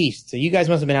 At least. So you guys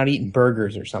must have been out eating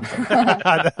burgers or something.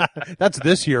 That's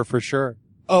this year for sure.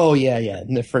 Oh yeah.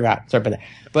 I forgot. Sorry about that.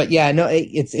 But yeah, no,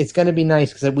 it's going to be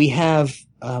nice because we have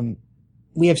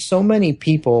so many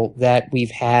people that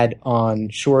we've had on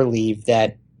Shore Leave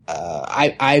that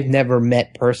I've never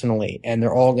met personally, and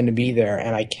they're all going to be there,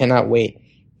 and I cannot wait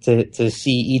to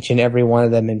see each and every one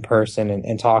of them in person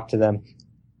and talk to them.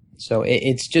 So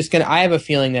it's just I have a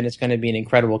feeling that it's going to be an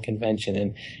incredible convention.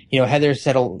 And, Heather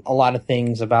said a lot of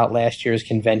things about last year's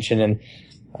convention, and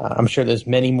I'm sure there's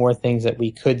many more things that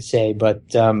we could say, but,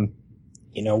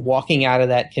 walking out of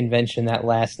that convention that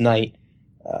last night,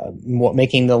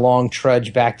 making the long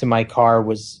trudge back to my car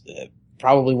was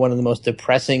probably one of the most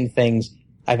depressing things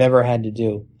I've ever had to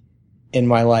do in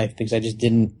my life, because I just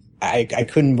I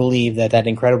couldn't believe that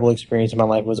incredible experience of my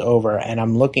life was over. And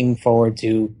I'm looking forward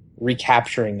to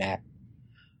recapturing that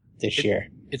this year.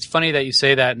 It's funny that you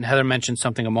say that, and Heather mentioned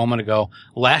something a moment ago.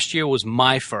 Last year was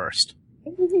my first,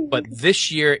 but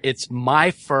this year it's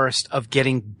my first of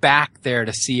getting back there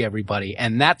to see everybody.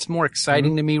 And that's more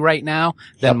exciting to me right now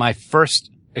than my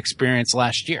first experience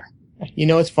last year.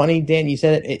 It's funny, Dan, you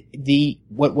said it,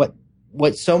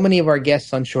 what so many of our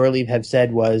guests on Shore Leave have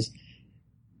said was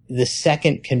the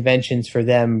second conventions for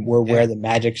them were where the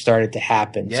magic started to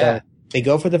happen. Yeah. So they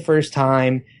go for the first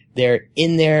time. They're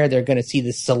in there. They're going to see the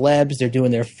celebs. They're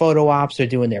doing their photo ops. They're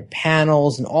doing their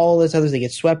panels and all this others. They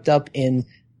get swept up in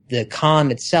the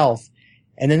con itself.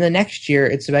 And then the next year,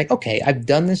 it's like, okay, I've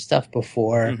done this stuff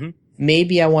before. Mm-hmm.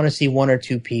 Maybe I want to see 1 or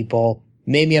 2 people.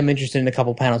 Maybe I'm interested in a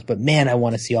couple panels, but man, I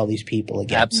want to see all these people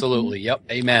again. Absolutely. Yep.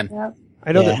 Amen. Yep.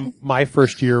 I know that my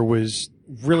first year was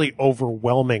really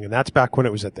overwhelming, and that's back when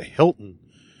it was at the Hilton.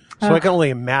 So I can only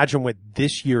imagine what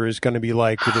this year is going to be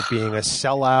like, with it being a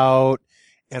sellout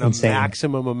and a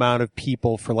maximum amount of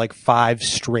people for like 5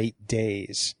 straight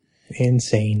days.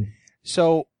 Insane.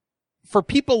 So for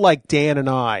people like Dan and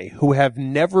I who have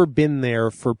never been there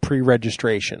for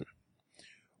pre-registration,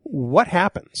 what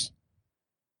happens?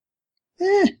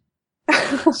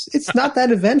 It's not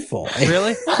that eventful.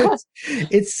 Really?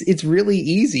 It's really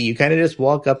easy. You kind of just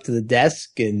walk up to the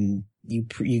desk and you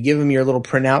give them your little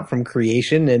printout from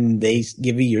Creation, and they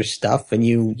give you your stuff, and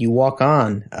you walk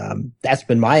on. That's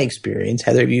been my experience.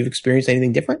 Heather, have you experienced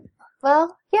anything different?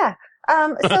 Well, yeah.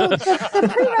 So the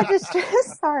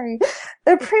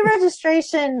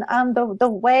pre-registration, the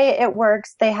way it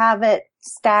works, they have it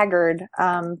staggered,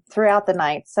 throughout the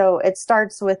night. So it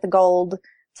starts with the gold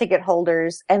ticket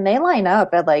holders, and they line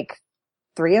up at like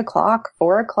 3:00,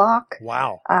 4:00.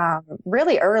 Wow.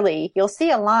 Really early. You'll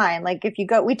see a line. Like if you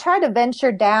go, we try to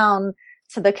venture down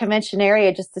to the convention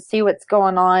area just to see what's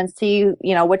going on, see,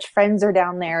 which friends are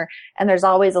down there. And there's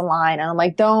always a line. And I'm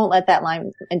like, don't let that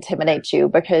line intimidate you,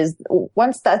 because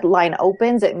once that line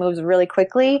opens, it moves really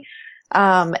quickly.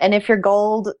 And if you're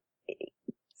gold,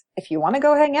 if you want to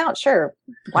go hang out, sure.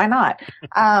 Why not?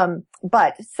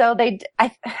 But so they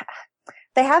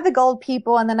have the gold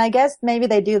people, and then I guess maybe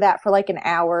they do that for like an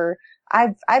hour.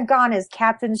 I've gone as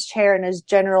captain's chair and as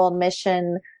general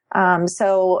admission,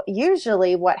 So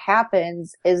usually what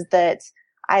happens is that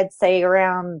I'd say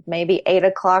around maybe 8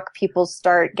 o'clock, people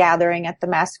start gathering at the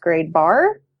Masquerade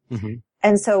Bar. Mm-hmm.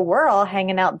 And so we're all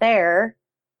hanging out there.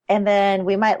 And then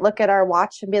we might look at our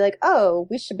watch and be like, oh,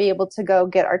 we should be able to go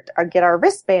get our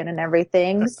wristband and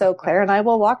everything. So Claire and I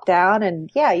will walk down, and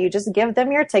yeah, you just give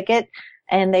them your ticket,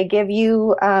 and they give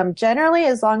you, generally,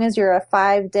 as long as you're a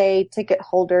 5-day ticket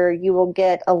holder, you will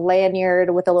get a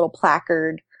lanyard with a little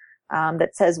placard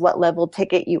that says what level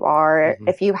ticket you are. Mm-hmm.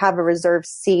 If you have a reserved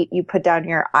seat, you put down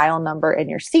your aisle number and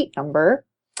your seat number.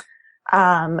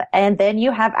 And then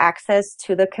you have access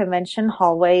to the convention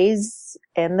hallways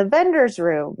and the vendor's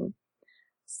room.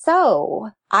 So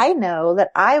I know that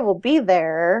I will be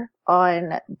there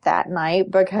on that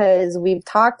night because we've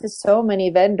talked to so many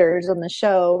vendors on the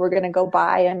show. We're going to go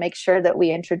by and make sure that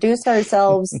we introduce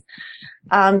ourselves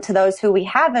to those who we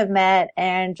haven't met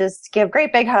and just give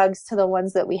great big hugs to the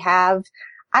ones that we have.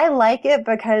 I like it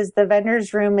because the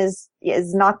vendor's room is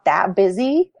not that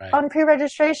busy on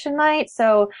pre-registration night.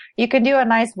 So you can do a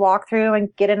nice walkthrough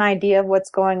and get an idea of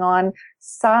what's going on.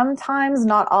 Sometimes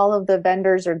not all of the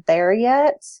vendors are there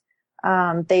yet.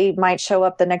 They might show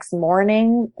up the next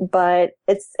morning, but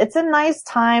it's a nice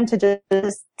time to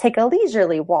just take a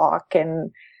leisurely walk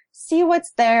and see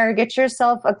what's there, get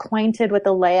yourself acquainted with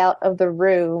the layout of the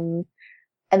room.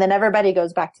 And then everybody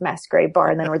goes back to Masquerade Bar,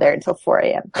 and then we're there until 4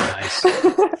 a.m. Nice.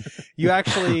 You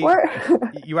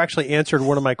actually answered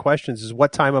one of my questions, is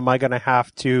what time am I going to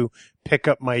have to pick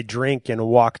up my drink and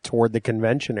walk toward the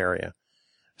convention area?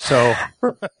 So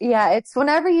yeah, it's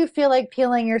whenever you feel like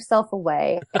peeling yourself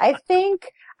away. I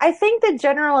think the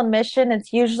general admission,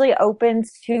 it's usually open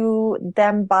to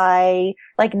them by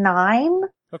like 9.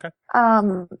 Okay.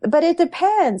 But it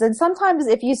depends. And sometimes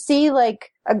if you see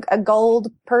like a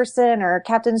gold person or a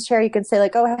captain's chair, you can say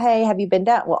like, oh, hey, have you been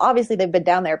down? Well, obviously they've been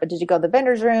down there, but did you go to the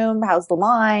vendor's room? How's the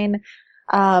line?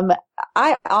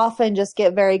 I often just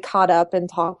get very caught up in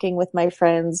talking with my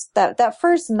friends that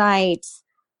first night.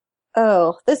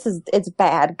 Oh, it's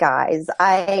bad, guys.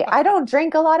 I don't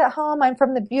drink a lot at home. I'm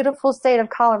from the beautiful state of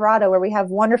Colorado where we have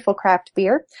wonderful craft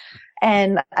beer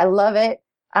and I love it.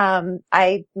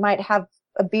 I might have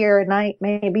a beer a night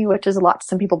maybe, which is a lot to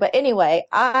some people. But anyway,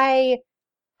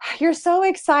 you're so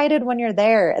excited when you're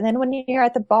there. And then when you're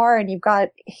at the bar and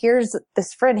here's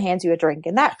this friend hands you a drink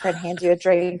and that friend hands you a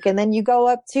drink. And then you go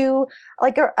up to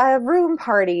like a room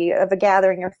party of a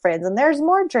gathering of friends and there's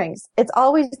more drinks. It's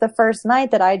always the first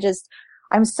night that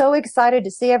I'm so excited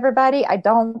to see everybody. I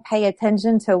don't pay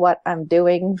attention to what I'm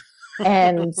doing.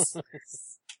 And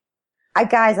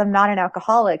guys, I'm not an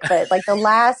alcoholic, but like the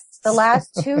last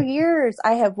 2 years,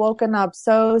 I have woken up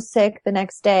so sick the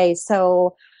next day.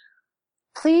 So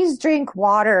please drink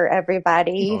water,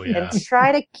 everybody, and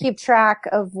try to keep track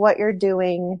of what you're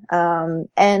doing.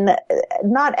 And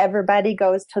not everybody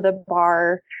goes to the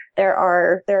bar. There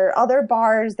are other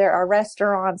bars, there are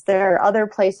restaurants, there are other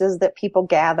places that people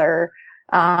gather.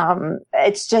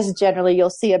 It's just generally you'll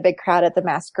see a big crowd at the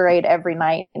Masquerade every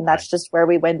night, and that's just where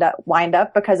we wind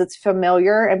up because it's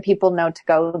familiar and people know to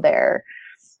go there.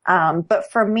 But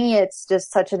for me, it's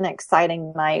just such an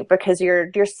exciting night because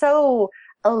you're so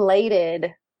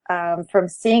elated, from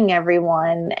seeing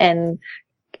everyone. And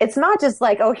it's not just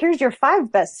like, oh, here's your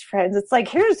 5 best friends. It's like,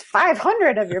 here's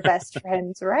 500 of your best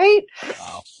friends, right?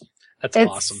 Wow. That's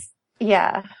awesome.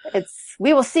 Yeah.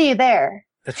 We will see you there.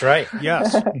 That's right.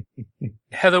 Yes.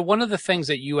 Heather, one of the things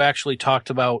that you actually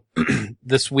talked about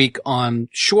this week on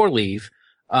Shore Leave,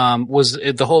 was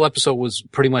the whole episode was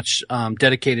pretty much,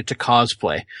 dedicated to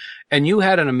cosplay. And you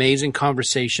had an amazing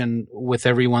conversation with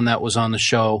everyone that was on the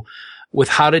show with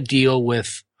how to deal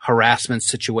with harassment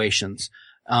situations.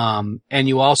 And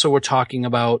you also were talking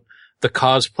about the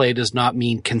cosplay does not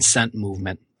mean consent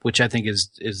movement, which I think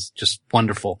is just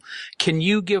wonderful. Can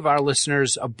you give our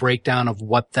listeners a breakdown of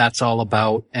what that's all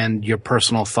about and your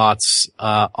personal thoughts,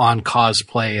 on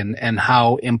cosplay and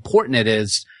how important it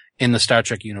is in the Star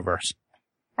Trek universe?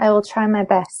 I will try my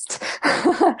best.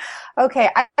 Okay.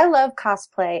 I love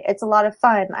cosplay. It's a lot of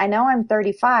fun. I know I'm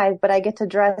 35, but I get to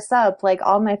dress up like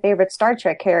all my favorite Star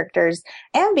Trek characters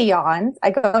and beyond.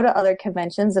 I go to other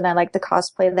conventions and I like to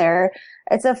cosplay there.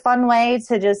 It's a fun way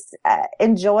to just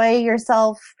enjoy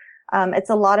yourself. It's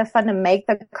a lot of fun to make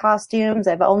the costumes.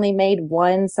 I've only made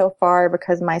one so far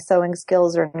because my sewing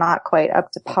skills are not quite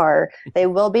up to par. They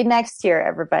will be next year,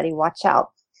 everybody. Watch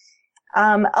out.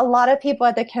 A lot of people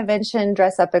at the convention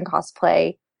dress up in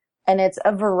cosplay, and it's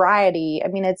a variety. I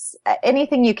mean, it's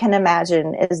anything you can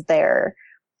imagine is there.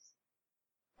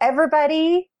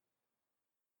 Everybody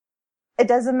it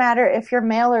doesn't matter if you're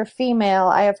male or female.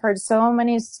 I have heard so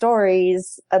many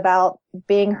stories about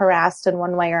being harassed in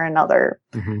one way or another.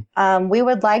 Mm-hmm. We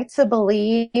would like to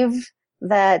believe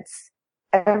that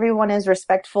everyone is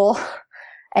respectful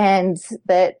and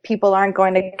that people aren't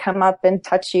going to come up and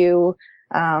touch you.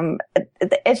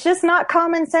 It's just not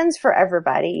common sense for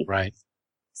everybody. Right.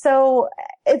 So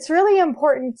it's really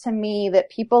important to me that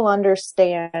people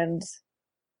understand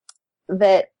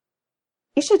that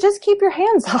you should just keep your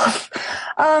hands off.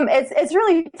 It's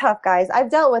really tough, guys.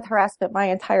 I've dealt with harassment my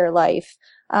entire life.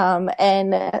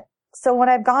 And so when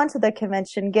I've gone to the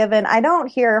convention, I don't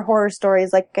hear horror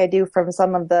stories like I do from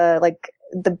some of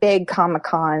the big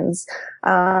Comic-Cons.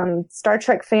 Star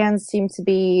Trek fans seem to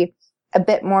be a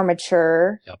bit more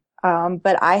mature. Yep.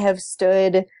 But I have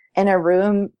stood in a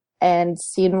room and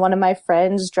seen one of my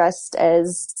friends dressed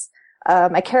as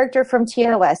a character from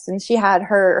TOS, and she had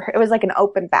it was like an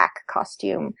open back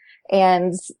costume,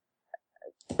 and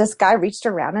this guy reached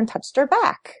around and touched her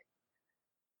back.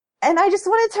 And I just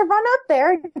wanted to run up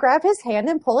there and grab his hand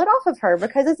and pull it off of her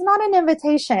because it's not an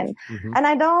invitation. Mm-hmm. And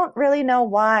I don't really know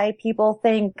why people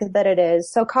think that it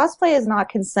is. So cosplay is not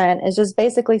consent. It's just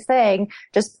basically saying,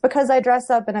 just because I dress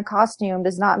up in a costume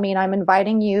does not mean I'm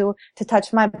inviting you to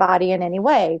touch my body in any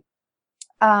way.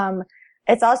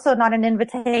 It's also not an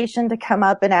invitation to come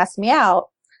up and ask me out.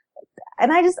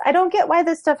 And I don't get why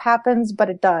this stuff happens, but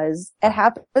it does. It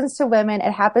happens to women.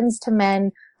 It happens to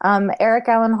men. Eric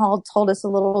Allen Hall told us a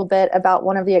little bit about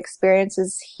one of the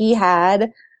experiences he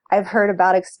had. I've heard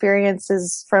about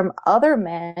experiences from other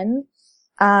men.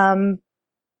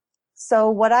 So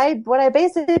what I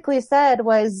basically said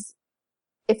was,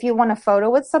 if you want a photo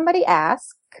with somebody,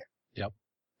 ask. Yep.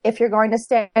 If you're going to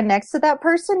stand next to that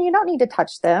person, you don't need to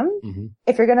touch them. Mm-hmm.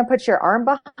 If you're going to put your arm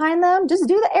behind them, just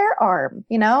do the air arm.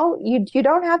 You know, you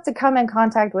don't have to come in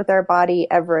contact with their body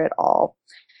ever at all.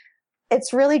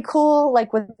 It's really cool,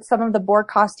 like with some of the Borg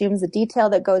costumes, the detail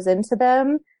that goes into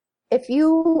them. If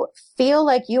you feel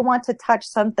like you want to touch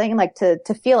something, like to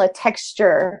feel a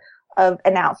texture of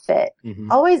an outfit,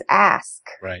 Mm-hmm. always ask.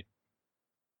 Right.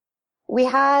 We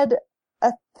had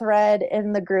a thread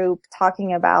in the group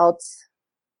talking about,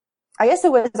 I guess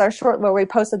it was where we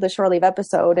posted the shore leave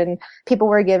episode, and people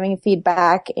were giving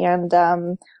feedback, and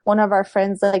one of our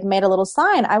friends made a little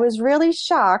sign. I was really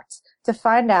shocked to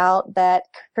find out that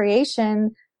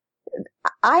Creation,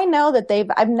 I know that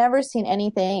I've never seen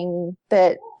anything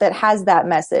that has that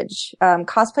message.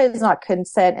 Cosplay is not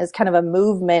consent is kind of a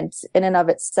movement in and of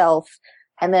itself.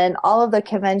 And then all of the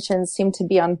conventions seem to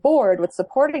be on board with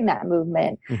supporting that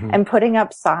movement Mm-hmm. and putting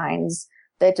up signs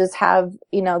that just have,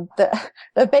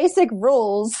 the basic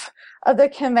rules of the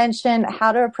convention,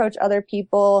 how to approach other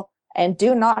people, and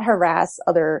do not harass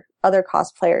other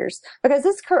cosplayers. Because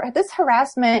this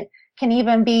harassment can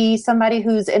even be somebody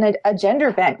who's in a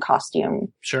gender bent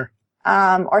costume. Sure.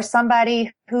 Or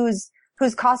somebody whose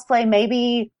cosplay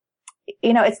maybe,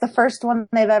 it's the first one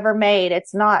they've ever made.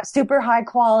 It's not super high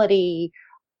quality.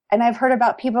 And I've heard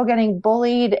about people getting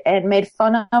bullied and made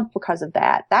fun of because of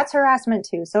that. That's harassment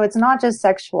too. So it's not just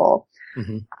sexual.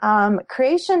 Mm-hmm.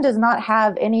 Creation does not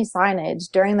have any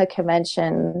signage during the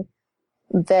convention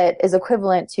that is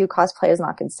equivalent to cosplay is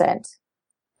not consent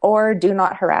or do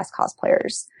not harass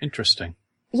cosplayers. Interesting.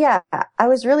 Yeah, I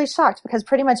was really shocked because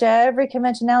pretty much every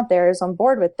convention out there is on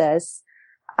board with this.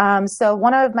 So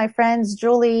one of my friends,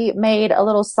 Julie, made a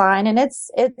little sign, and it's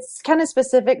kind of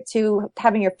specific to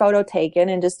having your photo taken,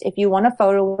 and just if you want a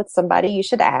photo with somebody, you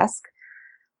should ask.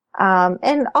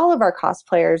 And all of our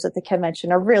cosplayers at the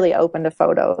convention are really open to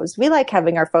photos. We like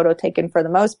having our photo taken for the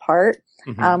most part.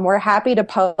 Mm-hmm. We're happy to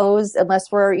pose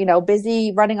unless we're,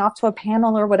 busy running off to a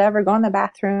panel or whatever, going to the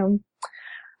bathroom.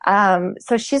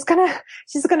 So she's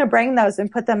gonna bring those and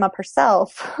put them up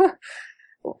herself.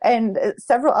 And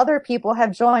several other people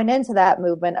have joined into that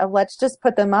movement of let's just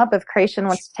put them up. If Creation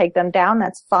wants to take them down,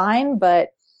 that's fine. But,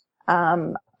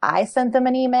 I sent them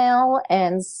an email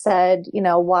and said,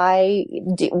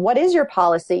 what is your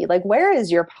policy? Like, where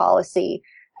is your policy?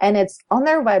 And it's on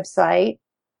their website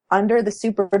under the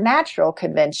Supernatural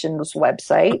Convention's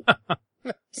website.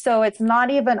 So it's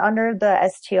not even under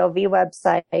the STLV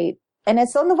website, and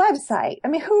it's on the website. I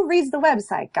mean, who reads the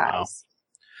website, guys?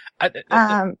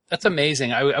 Wow. That's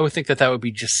amazing. I would think that would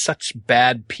be just such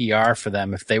bad PR for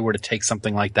them if they were to take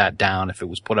something like that down, if it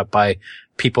was put up by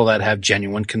people that have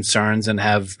genuine concerns and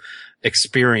have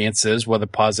experiences, whether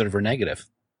positive or negative.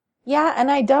 Yeah,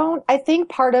 and I think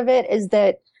part of it is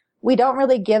that we don't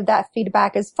really give that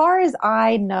feedback. As far as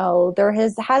I know, there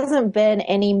hasn't been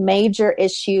any major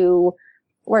issue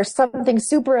where something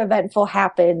super eventful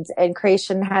happened and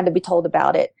Creation had to be told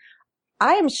about it.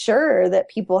 I am sure that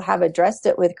people have addressed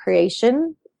it with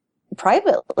Creation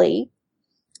privately.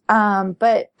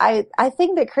 But I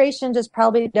think that Creation just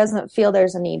probably doesn't feel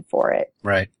there's a need for it.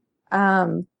 Right.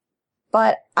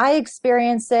 But I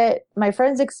experience it. My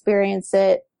friends experience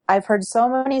it. I've heard so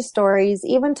many stories,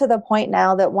 even to the point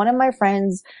now that one of my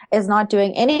friends is not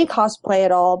doing any cosplay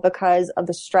at all because of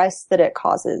the stress that it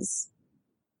causes.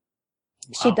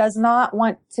 Wow. She does not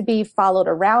want to be followed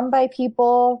around by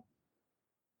people.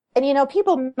 And, you know,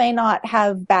 people may not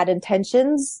have bad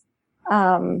intentions.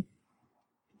 But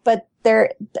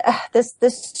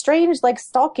this strange, like,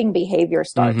 stalking behavior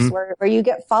starts where you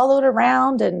get followed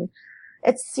around, and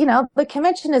it's, you know, the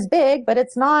convention is big, but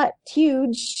it's not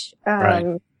huge.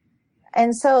 Right.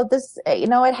 And so this, you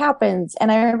know, it happens.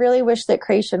 And I really wish that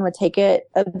Creation would take it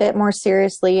a bit more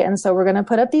seriously. And so we're going to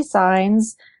put up these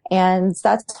signs. And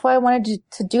that's why I wanted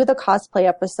to do the cosplay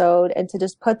episode and to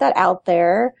just put that out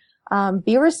there.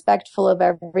 Be respectful of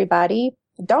everybody.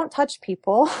 Don't touch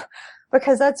people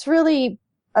because that's really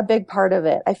a big part of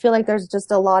it. I feel like there's just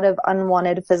a lot of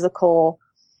unwanted physical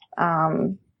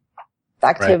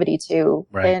activity too.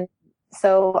 Right. And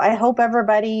so I hope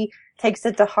everybody takes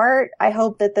it to heart. I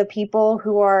hope that the people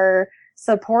who are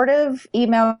supportive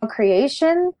email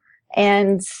Creation,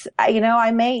 and, you know,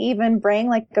 I may even bring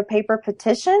like a paper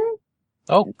petition.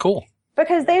 Oh, cool.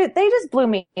 Because they just blew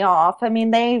me off. I mean,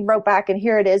 they wrote back and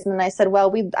here it is. And I said,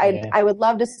 well, I would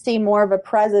love to see more of a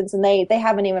presence. And they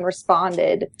haven't even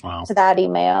responded to that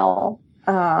email.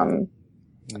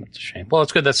 That's a shame. Well,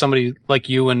 it's good that somebody like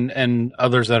you and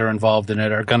others that are involved in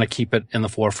it are going to keep it in the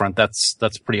forefront. That's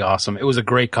pretty awesome. It was a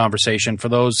great conversation. For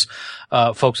those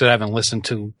folks that haven't listened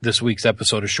to this week's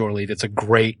episode of Shore Leave, it's a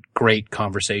great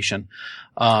conversation.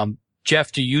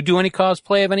 Jeff, do you do any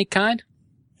cosplay of any kind?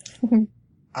 You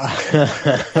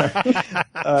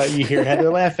hear Heather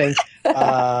laughing.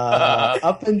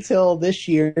 Up until this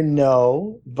year,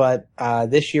 no, but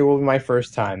this year will be my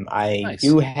first time. I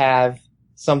do have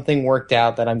something worked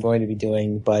out that I'm going to be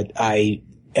doing, but I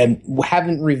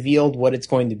haven't revealed what it's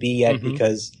going to be yet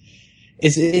because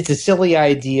it's a silly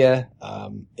idea.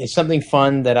 It's something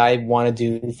fun that I want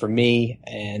to do for me,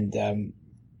 and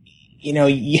you know,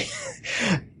 you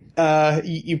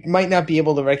might not be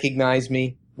able to recognize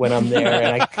me when I'm there,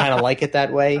 and I kind of like it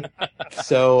that way.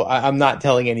 So I'm not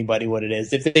telling anybody what it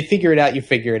is. If they figure it out, you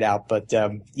figure it out. But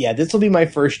yeah, this will be my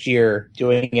first year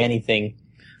doing anything.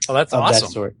 Oh, that's awesome.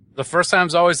 That sort. The first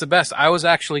time's always the best. I was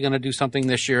actually going to do something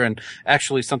this year, and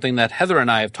actually something that Heather and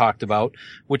I have talked about,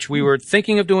 which we were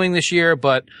thinking of doing this year,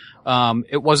 but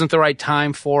it wasn't the right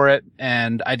time for it,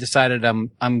 and I decided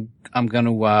I'm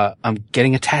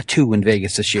getting a tattoo in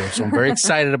Vegas this year, so I'm very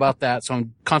excited about that. So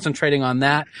I'm concentrating on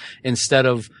that instead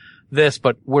of this,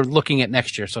 but we're looking at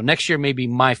next year. So next year may be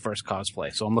my first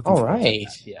cosplay. So I'm looking forward to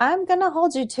that. Yeah. I'm going to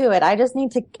hold you to it. I just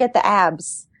need to get the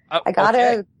abs. I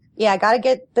gotta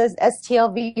get the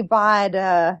STLV bod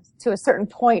to a certain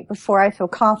point before I feel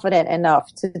confident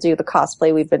enough to do the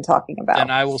cosplay we've been talking about.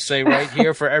 And I will say right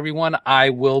here for everyone,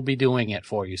 I will be doing it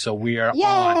for you. So we are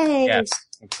on. Yes.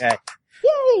 Okay.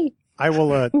 Yay! I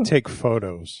will take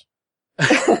photos.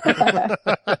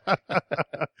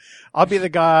 I'll be the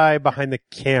guy behind the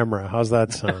camera. How's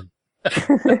that sound?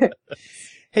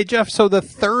 Hey, Jeff, so the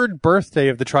third birthday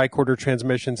of the Tricorder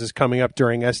Transmissions is coming up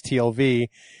during STLV.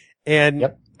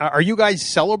 And are you guys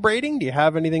celebrating? Do you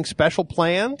have anything special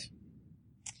planned?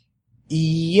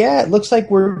 Yeah, it looks like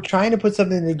we're trying to put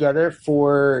something together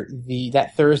for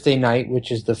that Thursday night,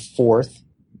 which is the 4th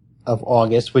of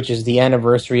August, which is the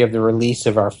anniversary of the release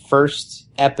of our first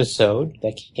episode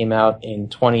that came out in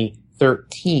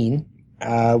 2013.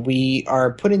 We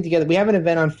are putting together, we have an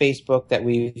event on Facebook that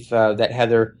that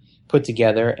Heather put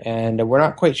together, and we're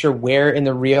not quite sure where in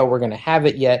the Rio we're going to have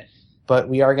it yet, but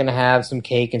we are going to have some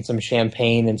cake and some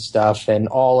champagne and stuff, and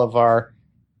all of our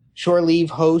Shore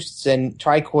Leave hosts and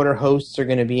Tricorder hosts are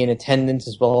going to be in attendance,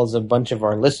 as well as a bunch of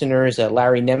our listeners.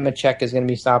 Larry Nemechek is going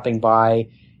to be stopping by,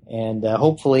 and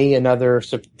hopefully another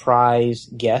surprise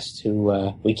guest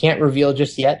who we can't reveal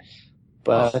just yet,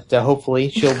 but hopefully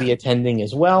she'll be attending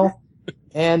as well.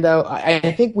 And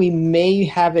I think we may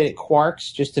have it at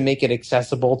Quarks just to make it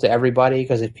accessible to everybody,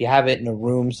 because if you have it in a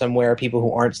room somewhere, people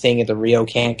who aren't staying at the Rio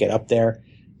can't get up there,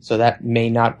 so that may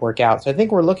not work out. So I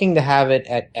think we're looking to have it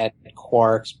at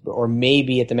Quarks, or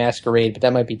maybe at the Masquerade, but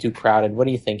that might be too crowded. What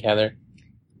do you think, Heather?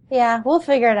 Yeah, we'll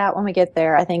figure it out when we get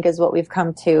there, I think is what we've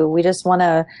come to. We just want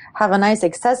to have a nice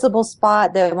accessible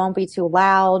spot that won't be too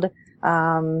loud.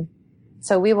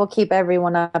 So we will keep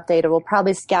everyone updated. We'll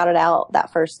probably scout it out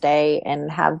that first day and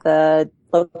have the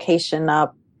location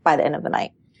up by the end of the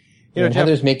night. You know,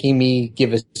 Heather's making me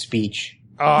give a speech.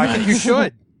 Oh, I think you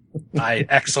should.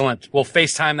 Excellent. We'll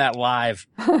FaceTime that live.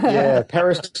 Yeah,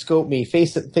 Periscope me,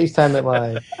 FaceTime it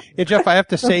live. Yeah, Jeff, I have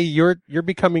to say you're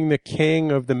becoming the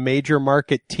king of the major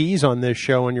market teas on this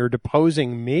show, and you're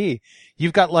deposing me.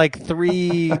 You've got like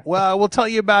 3, well, we'll tell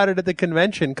you about it at the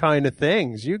convention kind of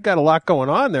things. You've got a lot going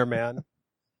on there, man.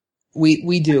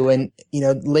 We do, and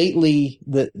lately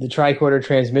the Tricorder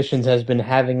Transmissions has been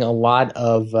having a lot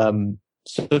of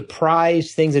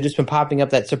surprise things that have just been popping up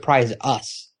that surprise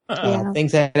us.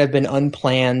 Things that have been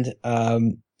unplanned.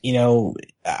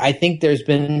 I think there's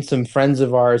been some friends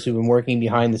of ours who've been working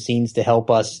behind the scenes to help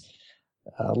us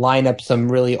line up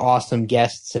some really awesome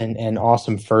guests and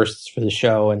awesome firsts for the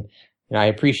show. And I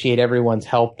appreciate everyone's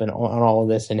help on all of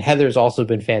this. And Heather's also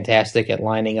been fantastic at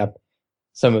lining up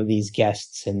some of these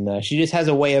guests. And she just has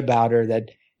a way about her that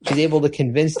she's able to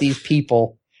convince these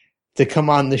people to come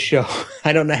on the show.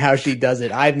 I don't know how she does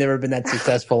it. I've never been that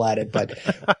successful at it, but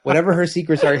whatever her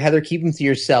secrets are, Heather, keep them to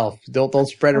yourself. Don't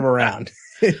spread them around.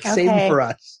 Save them for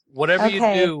us. Whatever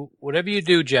you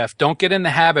do, Jeff, don't get in the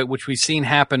habit, which we've seen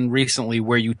happen recently,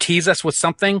 where you tease us with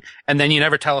something and then you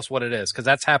never tell us what it is, because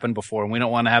that's happened before, and we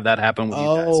don't want to have that happen with you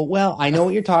guys. Oh, well, I know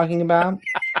what you're talking about.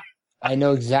 I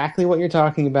know exactly what you're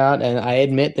talking about, and I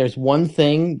admit there's one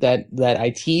thing that I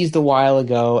teased a while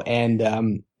ago,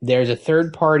 and there's a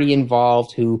third party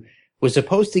involved who was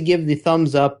supposed to give the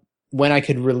thumbs up when I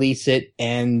could release it,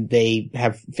 and they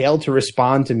have failed to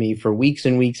respond to me for weeks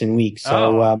and weeks and weeks.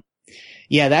 So,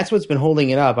 yeah, that's what's been holding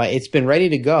it up. It's been ready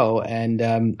to go, and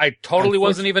I totally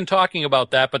wasn't even talking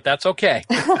about that, but that's okay.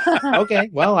 Okay,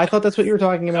 well, I thought that's what you were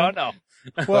talking about. No.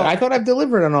 Well, I thought I've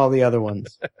delivered on all the other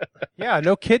ones. Yeah,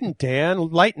 no kidding, Dan.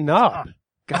 Lighten up.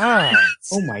 God.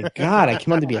 Oh my God, I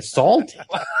came on to be assaulted.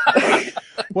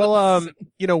 Well,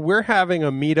 we're having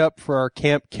a meetup for our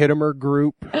Camp Kittimer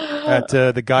group at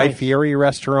the Guy Fieri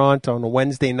restaurant on a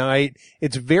Wednesday night.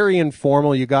 It's very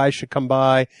informal. You guys should come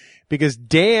by because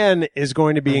Dan is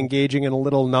going to be engaging in a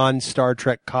little non-Star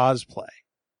Trek cosplay.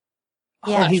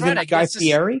 Yeah, he's in Guy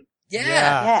Fieri?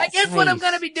 Yeah. I guess what I'm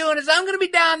going to be doing is I'm going to be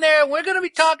down there. We're going to be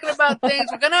talking about things.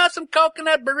 We're going to have some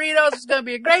coconut burritos. It's going to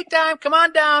be a great time. Come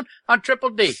on down on Triple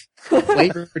D.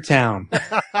 Flavor Town.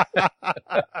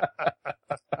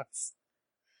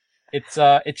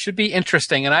 It should be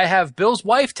interesting, and I have Bill's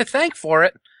wife to thank for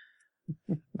it.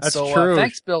 That's true.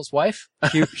 Thanks, Bill's wife.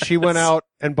 She went out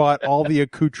and bought all the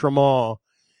accoutrement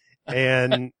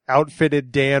and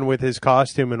outfitted Dan with his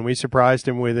costume, and we surprised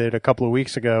him with it a couple of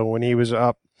weeks ago when he was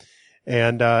up.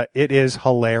 And it is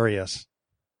hilarious.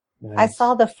 Nice. I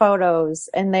saw the photos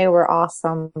and they were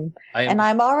awesome.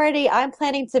 I'm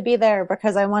planning to be there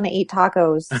because I want to eat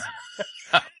tacos.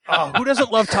 Oh, who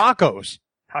doesn't love tacos?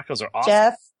 Tacos are awesome.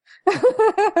 Jeff.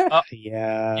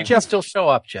 Yeah. You can still show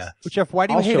up, Jeff. Jeff, why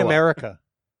do you hate America?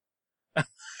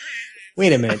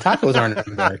 Wait a minute. Tacos aren't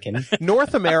American.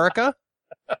 North America?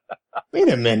 Wait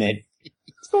a minute.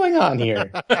 What's going on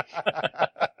here?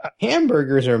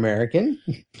 Hamburgers are American.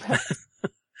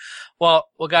 Well,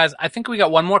 guys, I think we got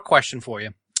one more question for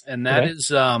you. And that is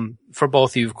for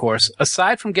both of you, of course.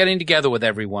 Aside from getting together with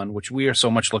everyone, which we are so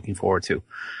much looking forward to,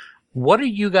 what are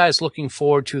you guys looking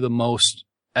forward to the most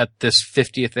at this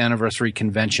 50th anniversary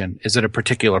convention? Is it a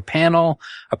particular panel,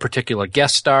 a particular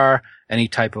guest star, any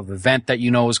type of event that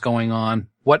you know is going on?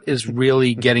 What is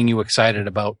really getting you excited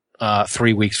about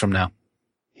 3 weeks from now?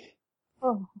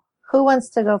 Oh, who wants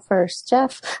to go first?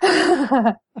 Jeff?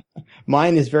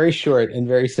 Mine is very short and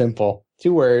very simple.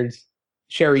 2 words.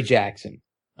 Sherry Jackson.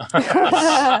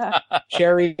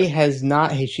 Sherry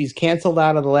she's canceled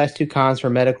out of the last 2 cons for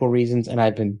medical reasons, and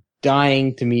I've been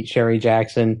dying to meet Sherry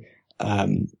Jackson.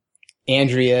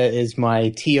 Andrea is my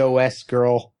TOS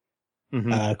girl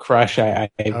crush.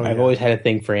 I've always had a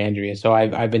thing for Andrea, so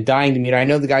I've been dying to meet her. I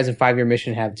know the guys in 5-Year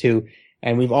Mission have too,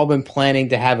 and we've all been planning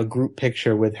to have a group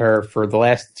picture with her for the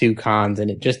last 2 cons,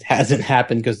 and it just hasn't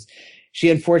happened because she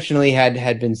unfortunately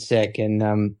had been sick,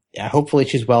 and hopefully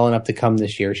she's well enough to come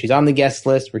this year. She's on the guest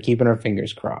list. We're keeping our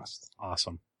fingers crossed.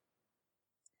 Awesome.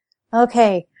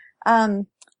 Okay.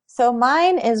 So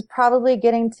mine is probably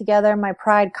getting together my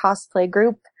Pride cosplay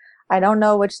group. I don't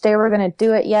know which day we're going to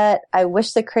do it yet. I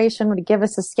wish the creation would give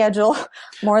us a schedule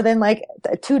more than like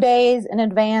 2 days in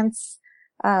advance,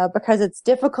 because it's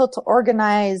difficult to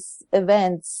organize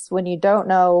events when you don't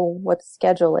know what the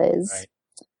schedule is. Right.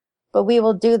 But we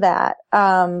will do that.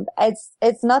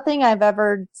 It's nothing I've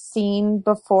ever seen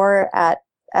before at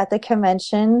the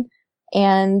convention.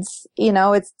 And,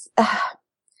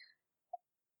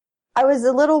 I was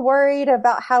a little worried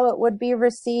about how it would be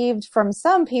received from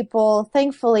some people.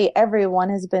 Thankfully, everyone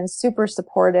has been super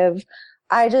supportive.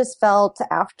 I just felt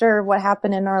after what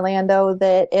happened in Orlando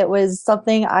that it was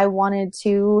something I wanted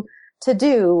to to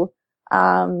do.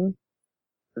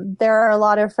 There are a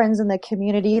lot of friends in the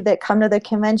community that come to the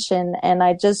convention, and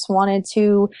I just wanted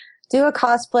to do a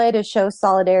cosplay to show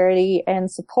solidarity and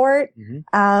support.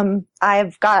 Mm-hmm.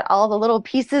 I've got all the little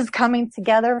pieces coming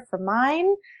together for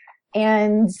mine,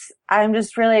 and I'm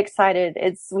just really excited.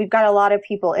 We've got a lot of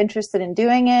people interested in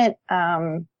doing it.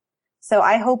 So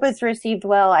I hope it's received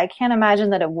well. I can't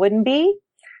imagine that it wouldn't be.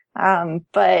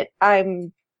 But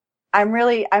I'm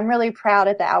really proud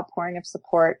at the outpouring of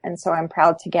support. And so I'm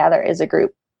proud to gather as a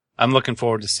group. I'm looking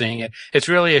forward to seeing it. It's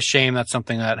really a shame that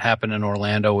something that happened in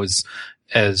Orlando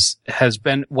has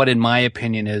been what, in my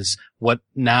opinion, is what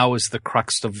now is the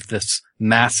crux of this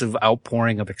massive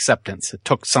outpouring of acceptance. It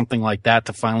took something like that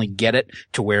to finally get it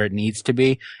to where it needs to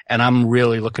be. And I'm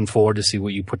really looking forward to see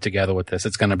what you put together with this.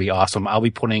 It's going to be awesome. I'll be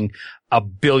putting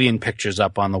 1 billion pictures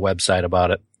up on the website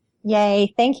about it.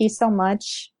 Yay. Thank you so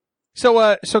much.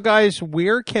 So guys,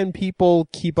 where can people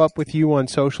keep up with you on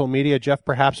social media? Jeff,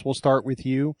 perhaps we'll start with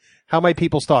you. How might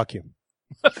people stalk you?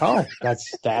 Oh,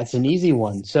 that's an easy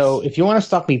one. So if you want to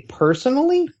stalk me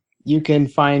personally, you can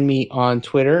find me on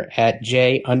Twitter at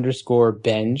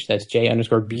J_Benj. That's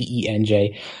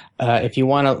J_BENJ. If you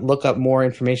want to look up more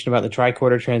information about the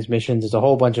Tricorder Transmissions, there's a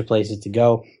whole bunch of places to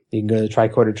go. You can go to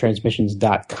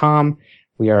tricordertransmissions.com.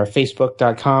 We are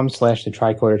facebook.com/the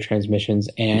Tricorder Transmissions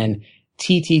and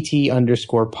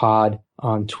TTT_pod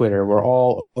on Twitter. We're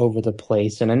all over the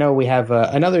place. And I know we have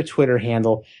another Twitter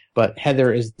handle, but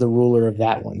Heather is the ruler of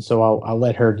that one. So I'll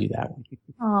let her do that one.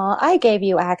 Oh, I gave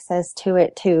you access to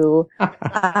it too.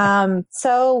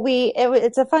 So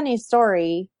it's a funny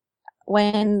story.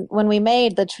 When we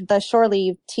made the Shore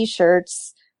Leave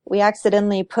t-shirts, we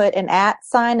accidentally put an @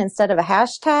 sign instead of a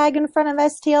hashtag in front of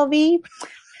STLV.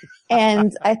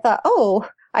 And I thought,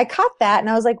 I caught that, and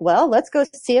I was like, well, let's go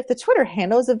see if the Twitter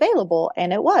handle is available.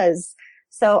 And it was.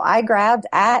 So I grabbed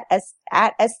at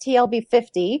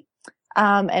STLB50,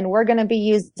 and we're going to be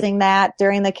using that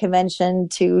during the convention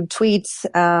to tweet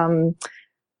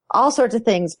all sorts of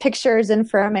things, pictures,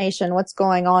 information, what's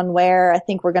going on where. I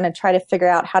think we're going to try to figure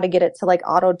out how to get it to like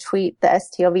auto tweet the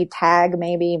STLV tag,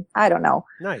 maybe. I don't know.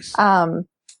 Nice.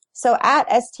 So at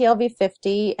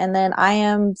STLV50, and then I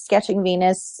am Sketching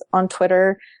Venus on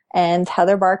Twitter, and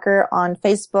Heather Barker on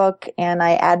Facebook, and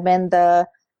I admin the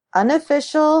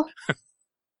unofficial,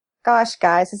 gosh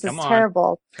guys, this is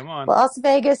terrible. Come on. Las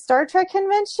Vegas Star Trek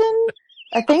Convention.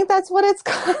 I think that's what it's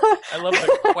called. I love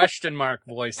the question mark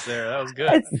voice there. That was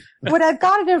good. When I've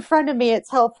got it in front of me,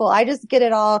 it's helpful. I just get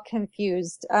it all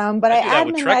confused. But I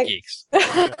admin with Trek Geeks.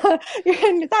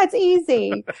 That's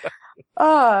easy.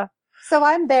 So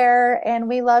I'm there, and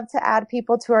we love to add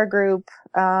people to our group.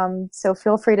 So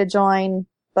feel free to join.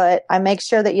 But I make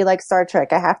sure that you like Star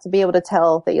Trek. I have to be able to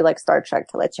tell that you like Star Trek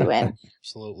to let you in.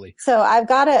 Absolutely. So I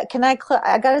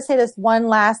gotta say this one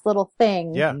last little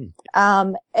thing. Yeah.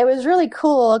 It was really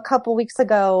cool. A couple weeks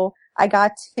ago, I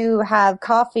got to have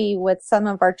coffee with some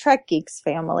of our Trek Geeks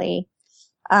family.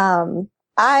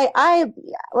 I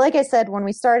like I said, when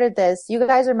we started this, you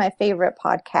guys are my favorite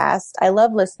podcast. I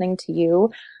love listening to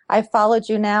you. I've followed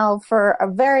you now for a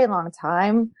very long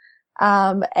time.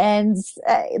 And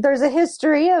there's a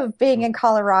history of being in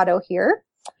Colorado here,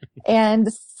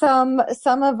 and some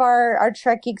of our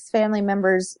Trek Geeks family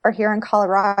members are here in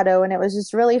Colorado, and it was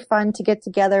just really fun to get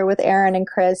together with Aaron and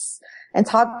Chris and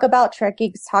talk about Trek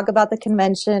Geeks, talk about the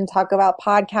convention, talk about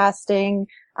podcasting.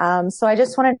 So I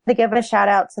just wanted to give a shout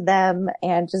out to them,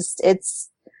 and just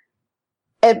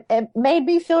it made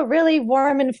me feel really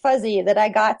warm and fuzzy that I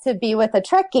got to be with a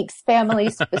Trek Geeks family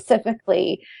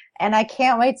specifically. And I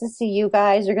can't wait to see you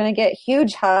guys. You're going to get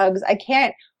huge hugs. I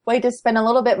can't wait to spend a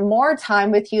little bit more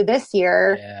time with you this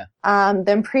year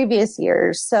than previous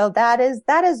years. So that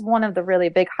is one of the really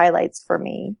big highlights for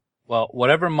me. Well,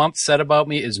 whatever Mump said about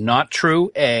me is not true,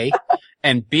 A.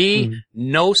 And B,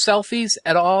 no selfies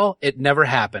at all. It never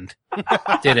happened.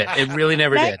 Did it? It really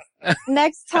never did.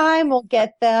 Next time we'll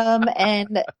get them,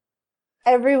 and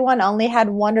everyone only had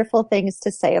wonderful things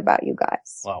to say about you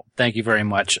guys. Well, thank you very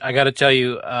much. I got to tell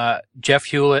you, Jeff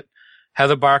Hewlett,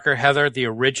 Heather Barker, Heather, the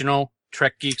original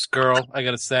Trek Geeks girl, I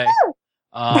got to say.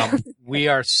 We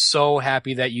are so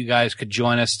happy that you guys could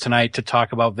join us tonight to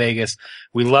talk about Vegas.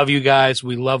 We love you guys.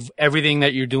 We love everything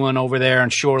that you're doing over there on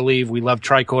Shore Leave. We love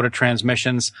Tricorder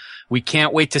Transmissions. We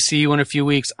can't wait to see you in a few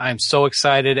weeks. I'm so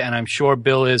excited, and I'm sure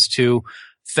Bill is too.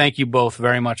 Thank you both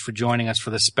very much for joining us for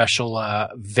this special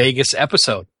Vegas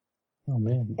episode. Oh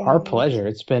man, our pleasure.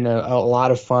 It's been a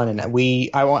lot of fun, and I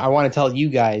want to tell you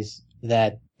guys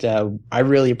that I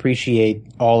really appreciate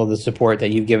all of the support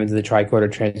that you've given to the Tricorder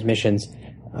Transmissions.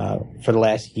 for the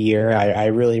last year. I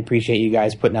really appreciate you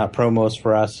guys putting out promos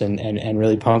for us and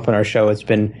really pumping our show. It's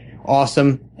been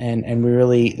awesome, and we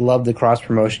really love the cross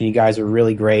promotion. You guys are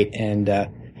really great, and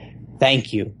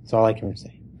thank you. That's all I can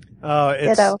say.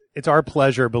 It's our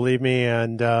pleasure, believe me,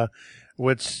 and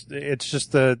it's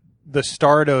just the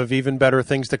start of even better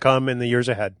things to come in the years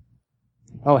ahead.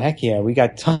 Oh, heck yeah. We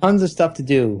got tons of stuff to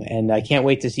do, and I can't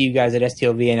wait to see you guys at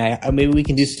STLV, and maybe we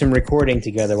can do some recording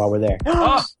together while we're there.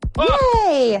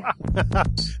 Yay!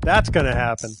 That's going to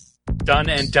happen. Done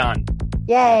and done.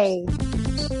 Yay!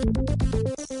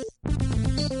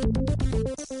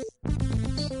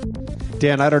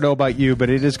 Dan, I don't know about you, but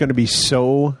it is going to be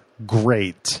so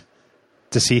great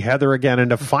to see Heather again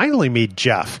and to finally meet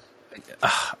Jeff.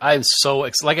 I'm so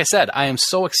like I said, I am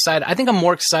so excited. I think I'm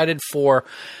more excited for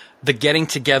the getting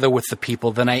together with the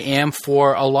people than I am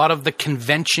for a lot of the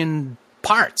convention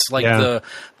parts, like the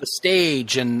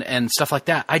stage and stuff like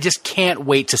that. I just can't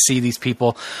wait to see these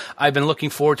people. I've been looking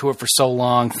forward to it for so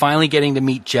long. Finally getting to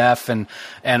meet Jeff and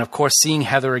of course seeing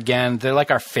Heather again. They're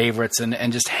like our favorites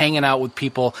and just hanging out with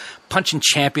people, punching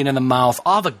Champion in the mouth,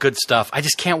 all the good stuff. I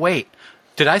just can't wait.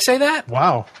 Did I say that?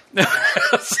 Wow.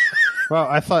 Well,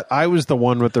 I thought I was the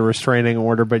one with the restraining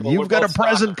order, but you've got a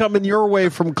present coming your way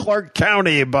from Clark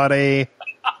County, buddy.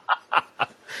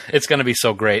 It's going to be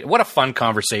so great. What a fun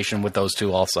conversation with those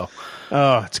two also.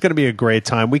 Oh, it's going to be a great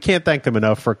time. We can't thank them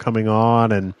enough for coming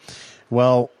on. And,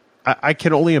 well, I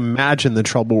can only imagine the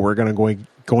trouble we're going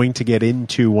to get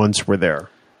into once we're there.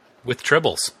 With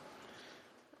Tribbles.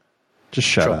 Just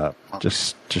shut up.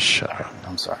 Just shut up.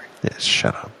 I'm sorry. Yes,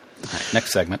 shut up. All right,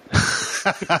 next segment.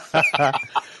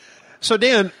 So,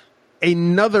 Dan,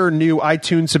 another new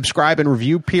iTunes subscribe and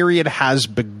review period has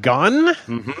begun.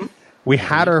 Mm-hmm. We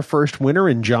had our first winner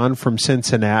in John from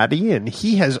Cincinnati, and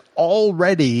he has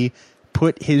already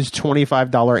put his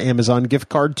 $25 Amazon gift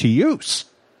card to use.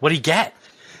 What did he get?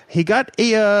 He got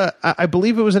I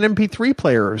believe it was an MP3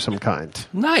 player of some kind.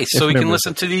 Nice. So he can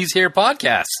listen to these here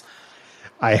podcasts.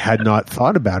 I had not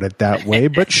thought about it that way,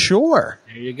 but sure.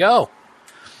 There you go.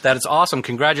 That is awesome.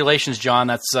 Congratulations, John.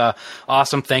 That's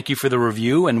awesome. Thank you for the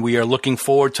review, and we are looking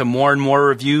forward to more and more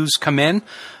reviews come in.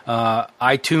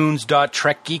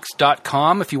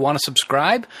 iTunes.trekgeeks.com if you want to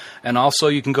subscribe. And also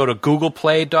you can go to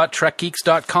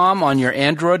googleplay.trekgeeks.com on your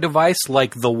Android device,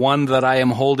 like the one that I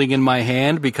am holding in my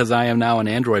hand, because I am now an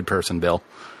Android person, Bill.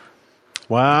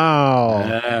 Wow.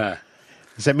 Yeah.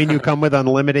 Does that mean you come with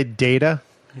unlimited data?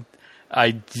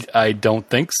 I don't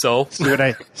think so. See what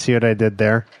I did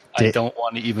there? I don't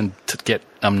want to even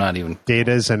I'm not even.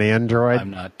 Data's an Android?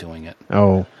 I'm not doing it.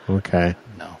 Oh, okay.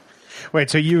 No. Wait,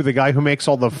 so you, the guy who makes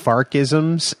all the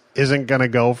FARC-isms, isn't going to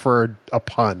go for a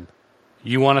pun?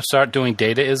 You want to start doing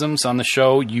data-isms on the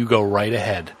show? You go right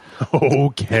ahead.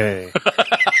 Okay.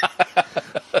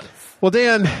 Well,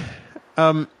 Dan,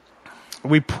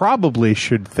 we probably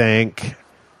should thank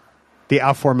the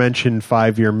aforementioned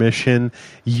 5-year mission,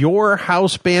 your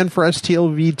house band for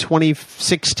STLV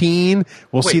 2016.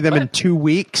 We'll see them in 2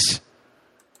 weeks.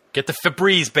 Get the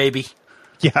Febreze, baby.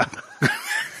 Yeah.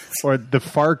 Or the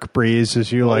FARC breeze,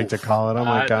 as you like to call it. Oh,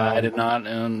 my God. I did not.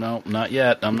 No, not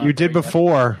yet. I'm not. You did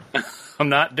before. I'm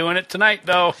not doing it tonight,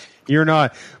 though. You're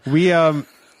not.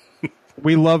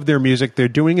 We love their music. They're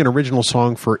doing an original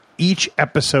song for each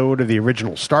episode of the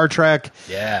original Star Trek.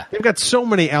 Yeah. They've got so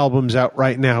many albums out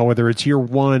right now, whether it's year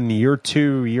 1, year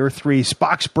 2, year 3,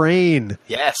 Spock's Brain.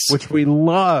 Yes. Which we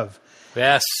love.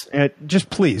 Yes. Just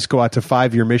please go out to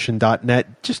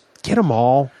 5yearmission.net. Just get them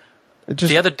all.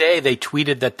 The other day, they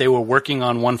tweeted that they were working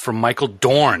on one for Michael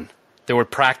Dorn. They were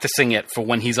practicing it for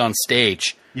when he's on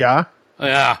stage. Yeah?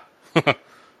 Yeah.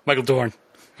 Michael Dorn.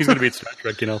 He's going to be at Star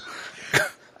Trek, you know.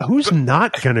 Who's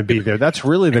not going to be there? That's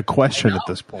really the question at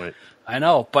this point. I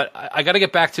know, but I got to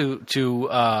get back to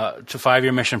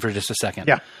 5-Year Mission for just a second.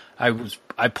 Yeah.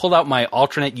 I pulled out my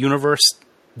alternate universe,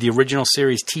 the original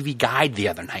series TV guide the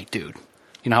other night, dude.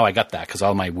 You know how I got that? Because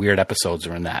all my weird episodes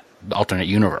are in that alternate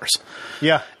universe.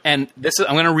 Yeah. And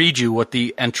I'm going to read you what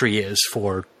the entry is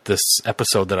for this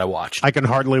episode that I watched. I can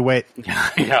hardly wait.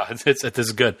 Yeah, this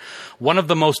is good. One of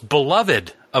the most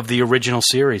beloved of the original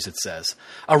series, it says.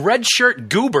 A red shirt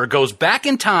goober goes back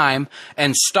in time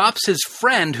and stops his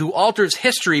friend who alters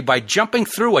history by jumping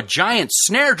through a giant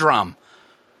snare drum.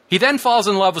 He then falls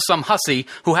in love with some hussy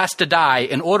who has to die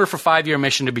in order for 5-Year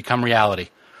Mission to become reality.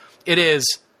 It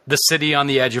is the city on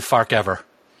the edge of Fark-Ever.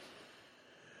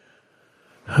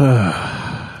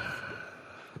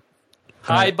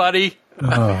 Hi, buddy.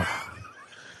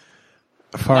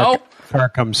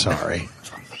 Fark, I'm sorry.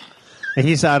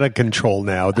 He's out of control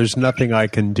now. There's nothing I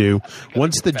can do.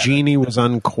 Once the genie was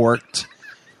uncorked,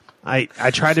 I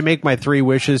tried to make my 3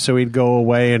 wishes so he'd go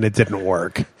away, and it didn't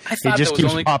work. He just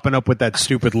keeps popping up with that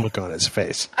stupid look on his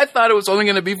face. I thought it was only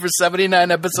going to be for 79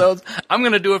 episodes. I'm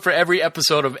going to do it for every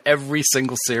episode of every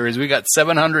single series. We got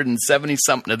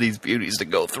 770-something of these beauties to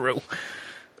go through.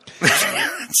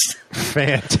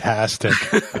 Fantastic.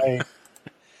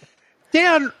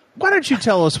 Dan, why don't you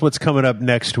tell us what's coming up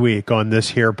next week on this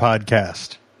here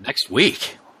podcast? Next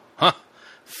week? Huh.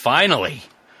 Finally.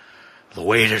 The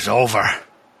wait is over.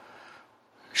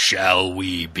 Shall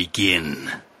we begin?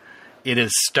 It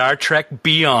is Star Trek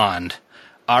Beyond.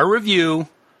 Our review,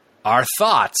 our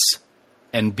thoughts,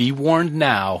 and be warned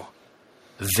now,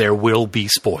 there will be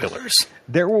spoilers.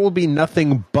 There will be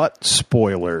nothing but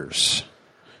spoilers.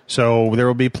 So there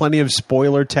will be plenty of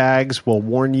spoiler tags. We'll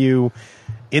warn you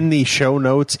in the show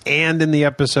notes and in the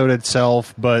episode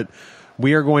itself, but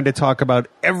we are going to talk about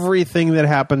everything that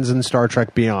happens in Star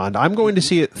Trek Beyond. I'm going to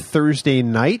see it Thursday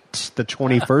night, the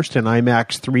 21st, in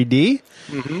IMAX 3D.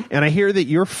 Mm-hmm. And I hear that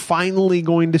you're finally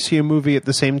going to see a movie at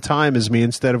the same time as me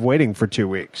instead of waiting for 2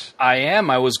 weeks. I am.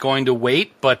 I was going to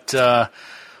wait, but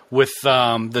with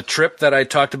the trip that I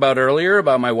talked about earlier,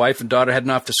 about my wife and daughter heading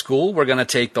off to school, we're going to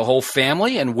take the whole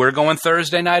family, and we're going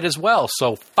Thursday night as well.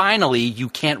 So finally, you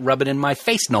can't rub it in my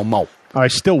face no more. I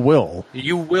still will.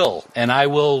 You will, and I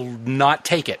will not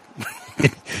take it.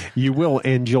 You will,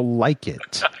 and you'll like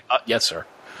it. Yes, sir.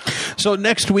 So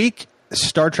next week,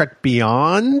 Star Trek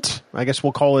Beyond, I guess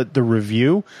we'll call it the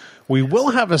review. We will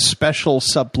have a special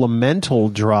supplemental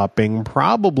dropping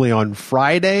probably on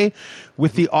Friday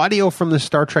with the audio from the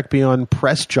Star Trek Beyond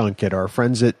press junket. Our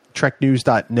friends at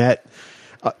treknews.net,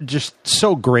 just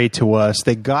so great to us.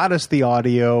 They got us the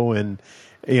audio, and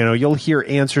you'll hear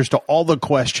answers to all the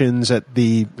questions at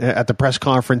the press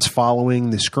conference following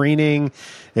the screening.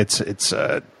 It's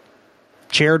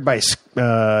chaired by Scott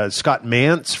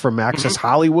Mantz from Access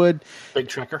Hollywood. Big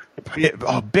Trekker.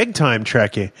 Big time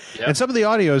Trekkie. Yep. And some of the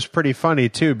audio is pretty funny,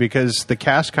 too, because the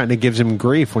cast kind of gives him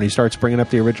grief when he starts bringing up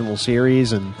the original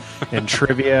series and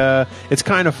trivia. It's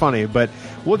kind of funny, but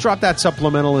we'll drop that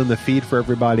supplemental in the feed for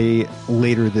everybody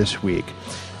later this week.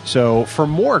 So for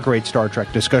more great Star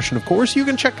Trek discussion, of course, you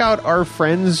can check out our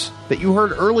friends that you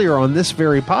heard earlier on this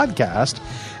very podcast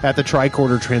at the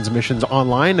Tricorder Transmissions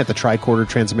online at the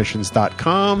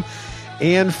tricordertransmissions.com.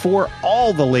 And for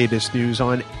all the latest news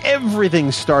on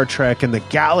everything Star Trek in the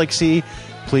galaxy,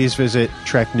 please visit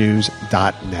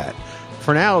treknews.net.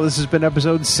 For now, this has been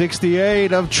episode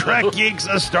 68 of Trek Geeks,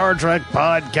 a Star Trek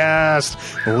podcast.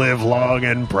 Live long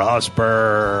and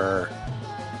prosper.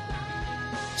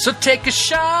 So take a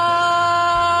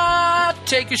shot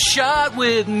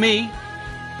with me.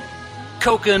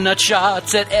 Coconut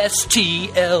shots at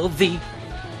STLV.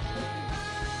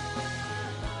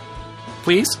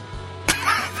 Please?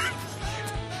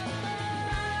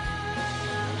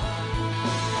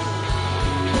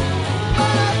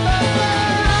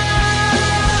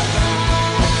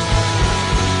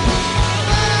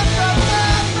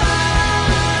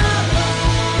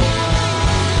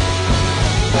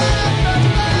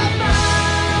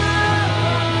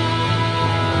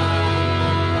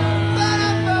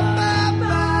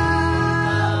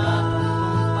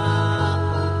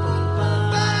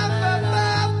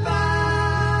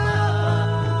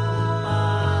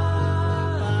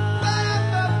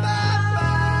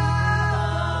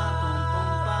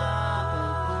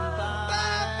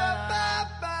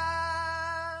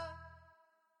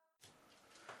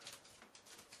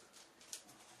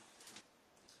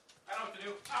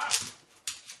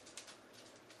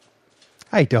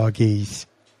 Hi, doggies.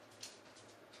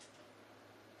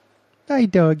 Hi,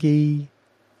 doggy.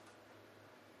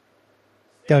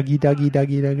 Doggy, doggy,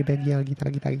 doggy, doggy, doggy, doggy,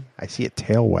 doggy, doggy. I see a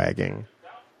tail wagging.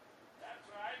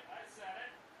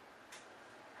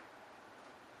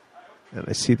 And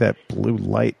I see that blue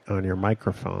light on your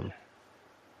microphone.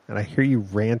 And I hear you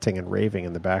ranting and raving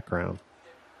in the background.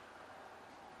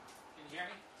 Can you hear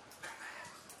me?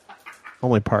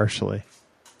 Only partially.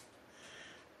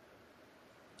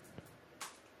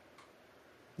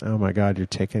 Oh my God, you're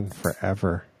taking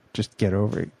forever. Just get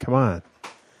over it. Come on.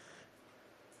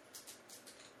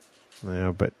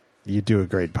 No, but you do a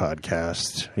great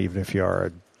podcast, even if you are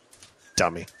a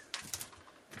dummy.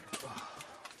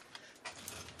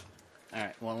 All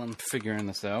right, well, I'm figuring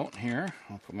this out here.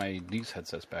 I'll put these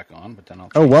headsets back on, but then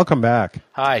I'll... Oh, welcome back.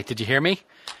 Hi, did you hear me?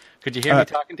 Could you hear me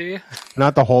talking to you?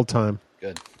 Not the whole time.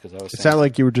 Good, because I was... It sounded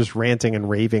like you were just ranting and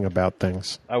raving about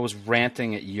things. I was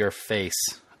ranting at your face,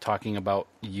 talking about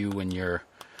you and your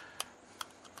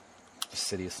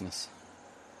insidiousness.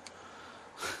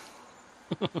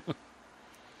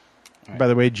 By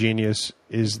the way, Genius,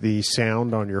 is the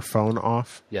sound on your phone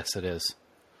off? Yes, it is.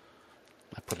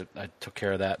 I took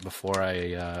care of that before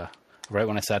right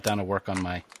when I sat down to work on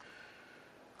my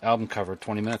album cover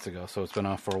 20 minutes ago, so it's been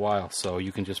off for a while. So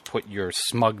you can just put your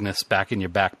smugness back in your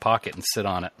back pocket and sit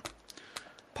on it.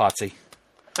 Potsy.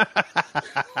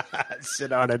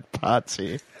 Sit on it,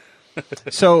 Potsy.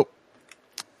 So,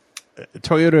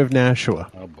 Toyota of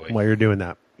Nashua. Oh, boy. While you're doing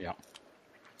that. Yeah.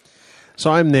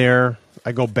 So I'm there.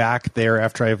 I go back there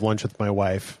after I have lunch with my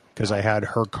wife because I had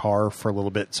her car for a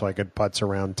little bit so I could putz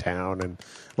around town and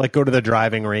like go to the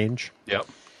driving range. Yep.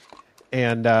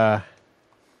 And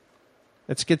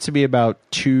it gets to be about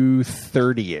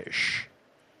 2:30-ish.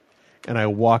 And I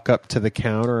walk up to the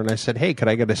counter and I said, "Hey, could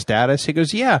I get a status?" He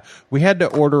goes, "Yeah, we had to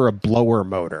order a blower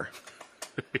motor."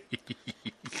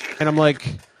 And I'm like,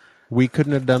 "We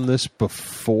couldn't have done this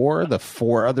before the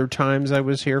 4 other times I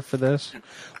was here for this?"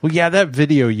 "Well, yeah, that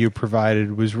video you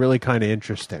provided was really kind of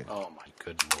interesting." Oh, my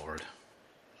good Lord.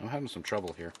 I'm having some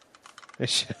trouble here.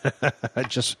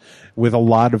 Just with a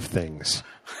lot of things.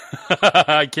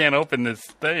 I can't open this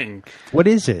thing. What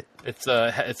is it? It's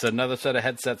another set of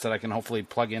headsets that I can hopefully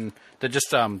plug in. They're just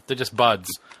buds,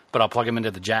 but I'll plug them into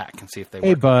the jack and see if they work.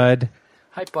 Hey, bud.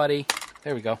 Hi, buddy.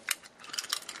 There we go.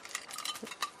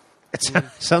 It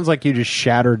sounds like you just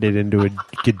shattered it into a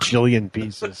gajillion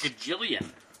pieces. Gajillion.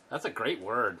 That's a great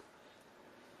word.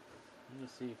 Let me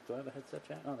see. Do I have a headset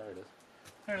jack? Oh, there it is.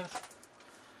 There it is.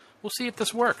 We'll see if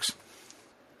this works.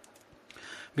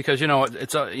 Because,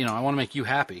 it's I want to make you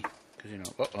happy.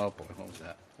 Because, oh boy, what was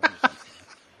that?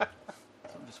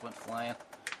 Something just went flying.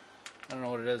 I don't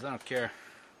know what it is. I don't care.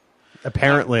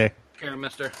 Apparently. Care,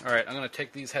 mister. All right, I'm going to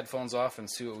take these headphones off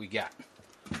and see what we got.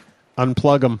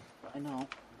 Unplug them. I know.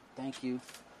 Thank you.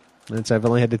 I've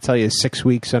only had to tell you 6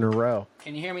 weeks in a row.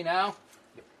 Can you hear me now?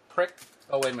 You prick.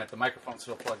 Oh, wait a minute. The microphone's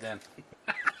still plugged in.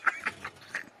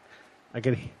 I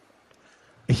can.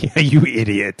 Yeah, you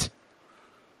idiot.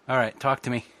 All right, talk to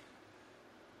me.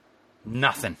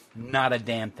 Nothing. Not a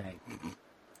damn thing.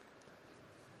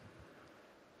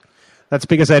 That's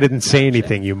because I didn't say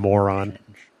anything, you moron.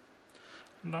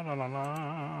 La la la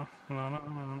la la la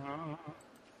la.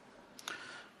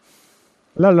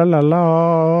 La la la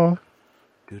la.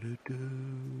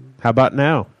 How about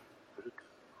now? I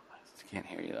can't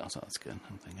hear you though, so that's good.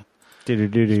 I'm thinking. Do do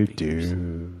do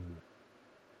do.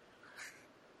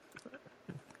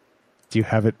 Do you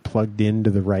have it plugged into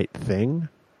the right thing?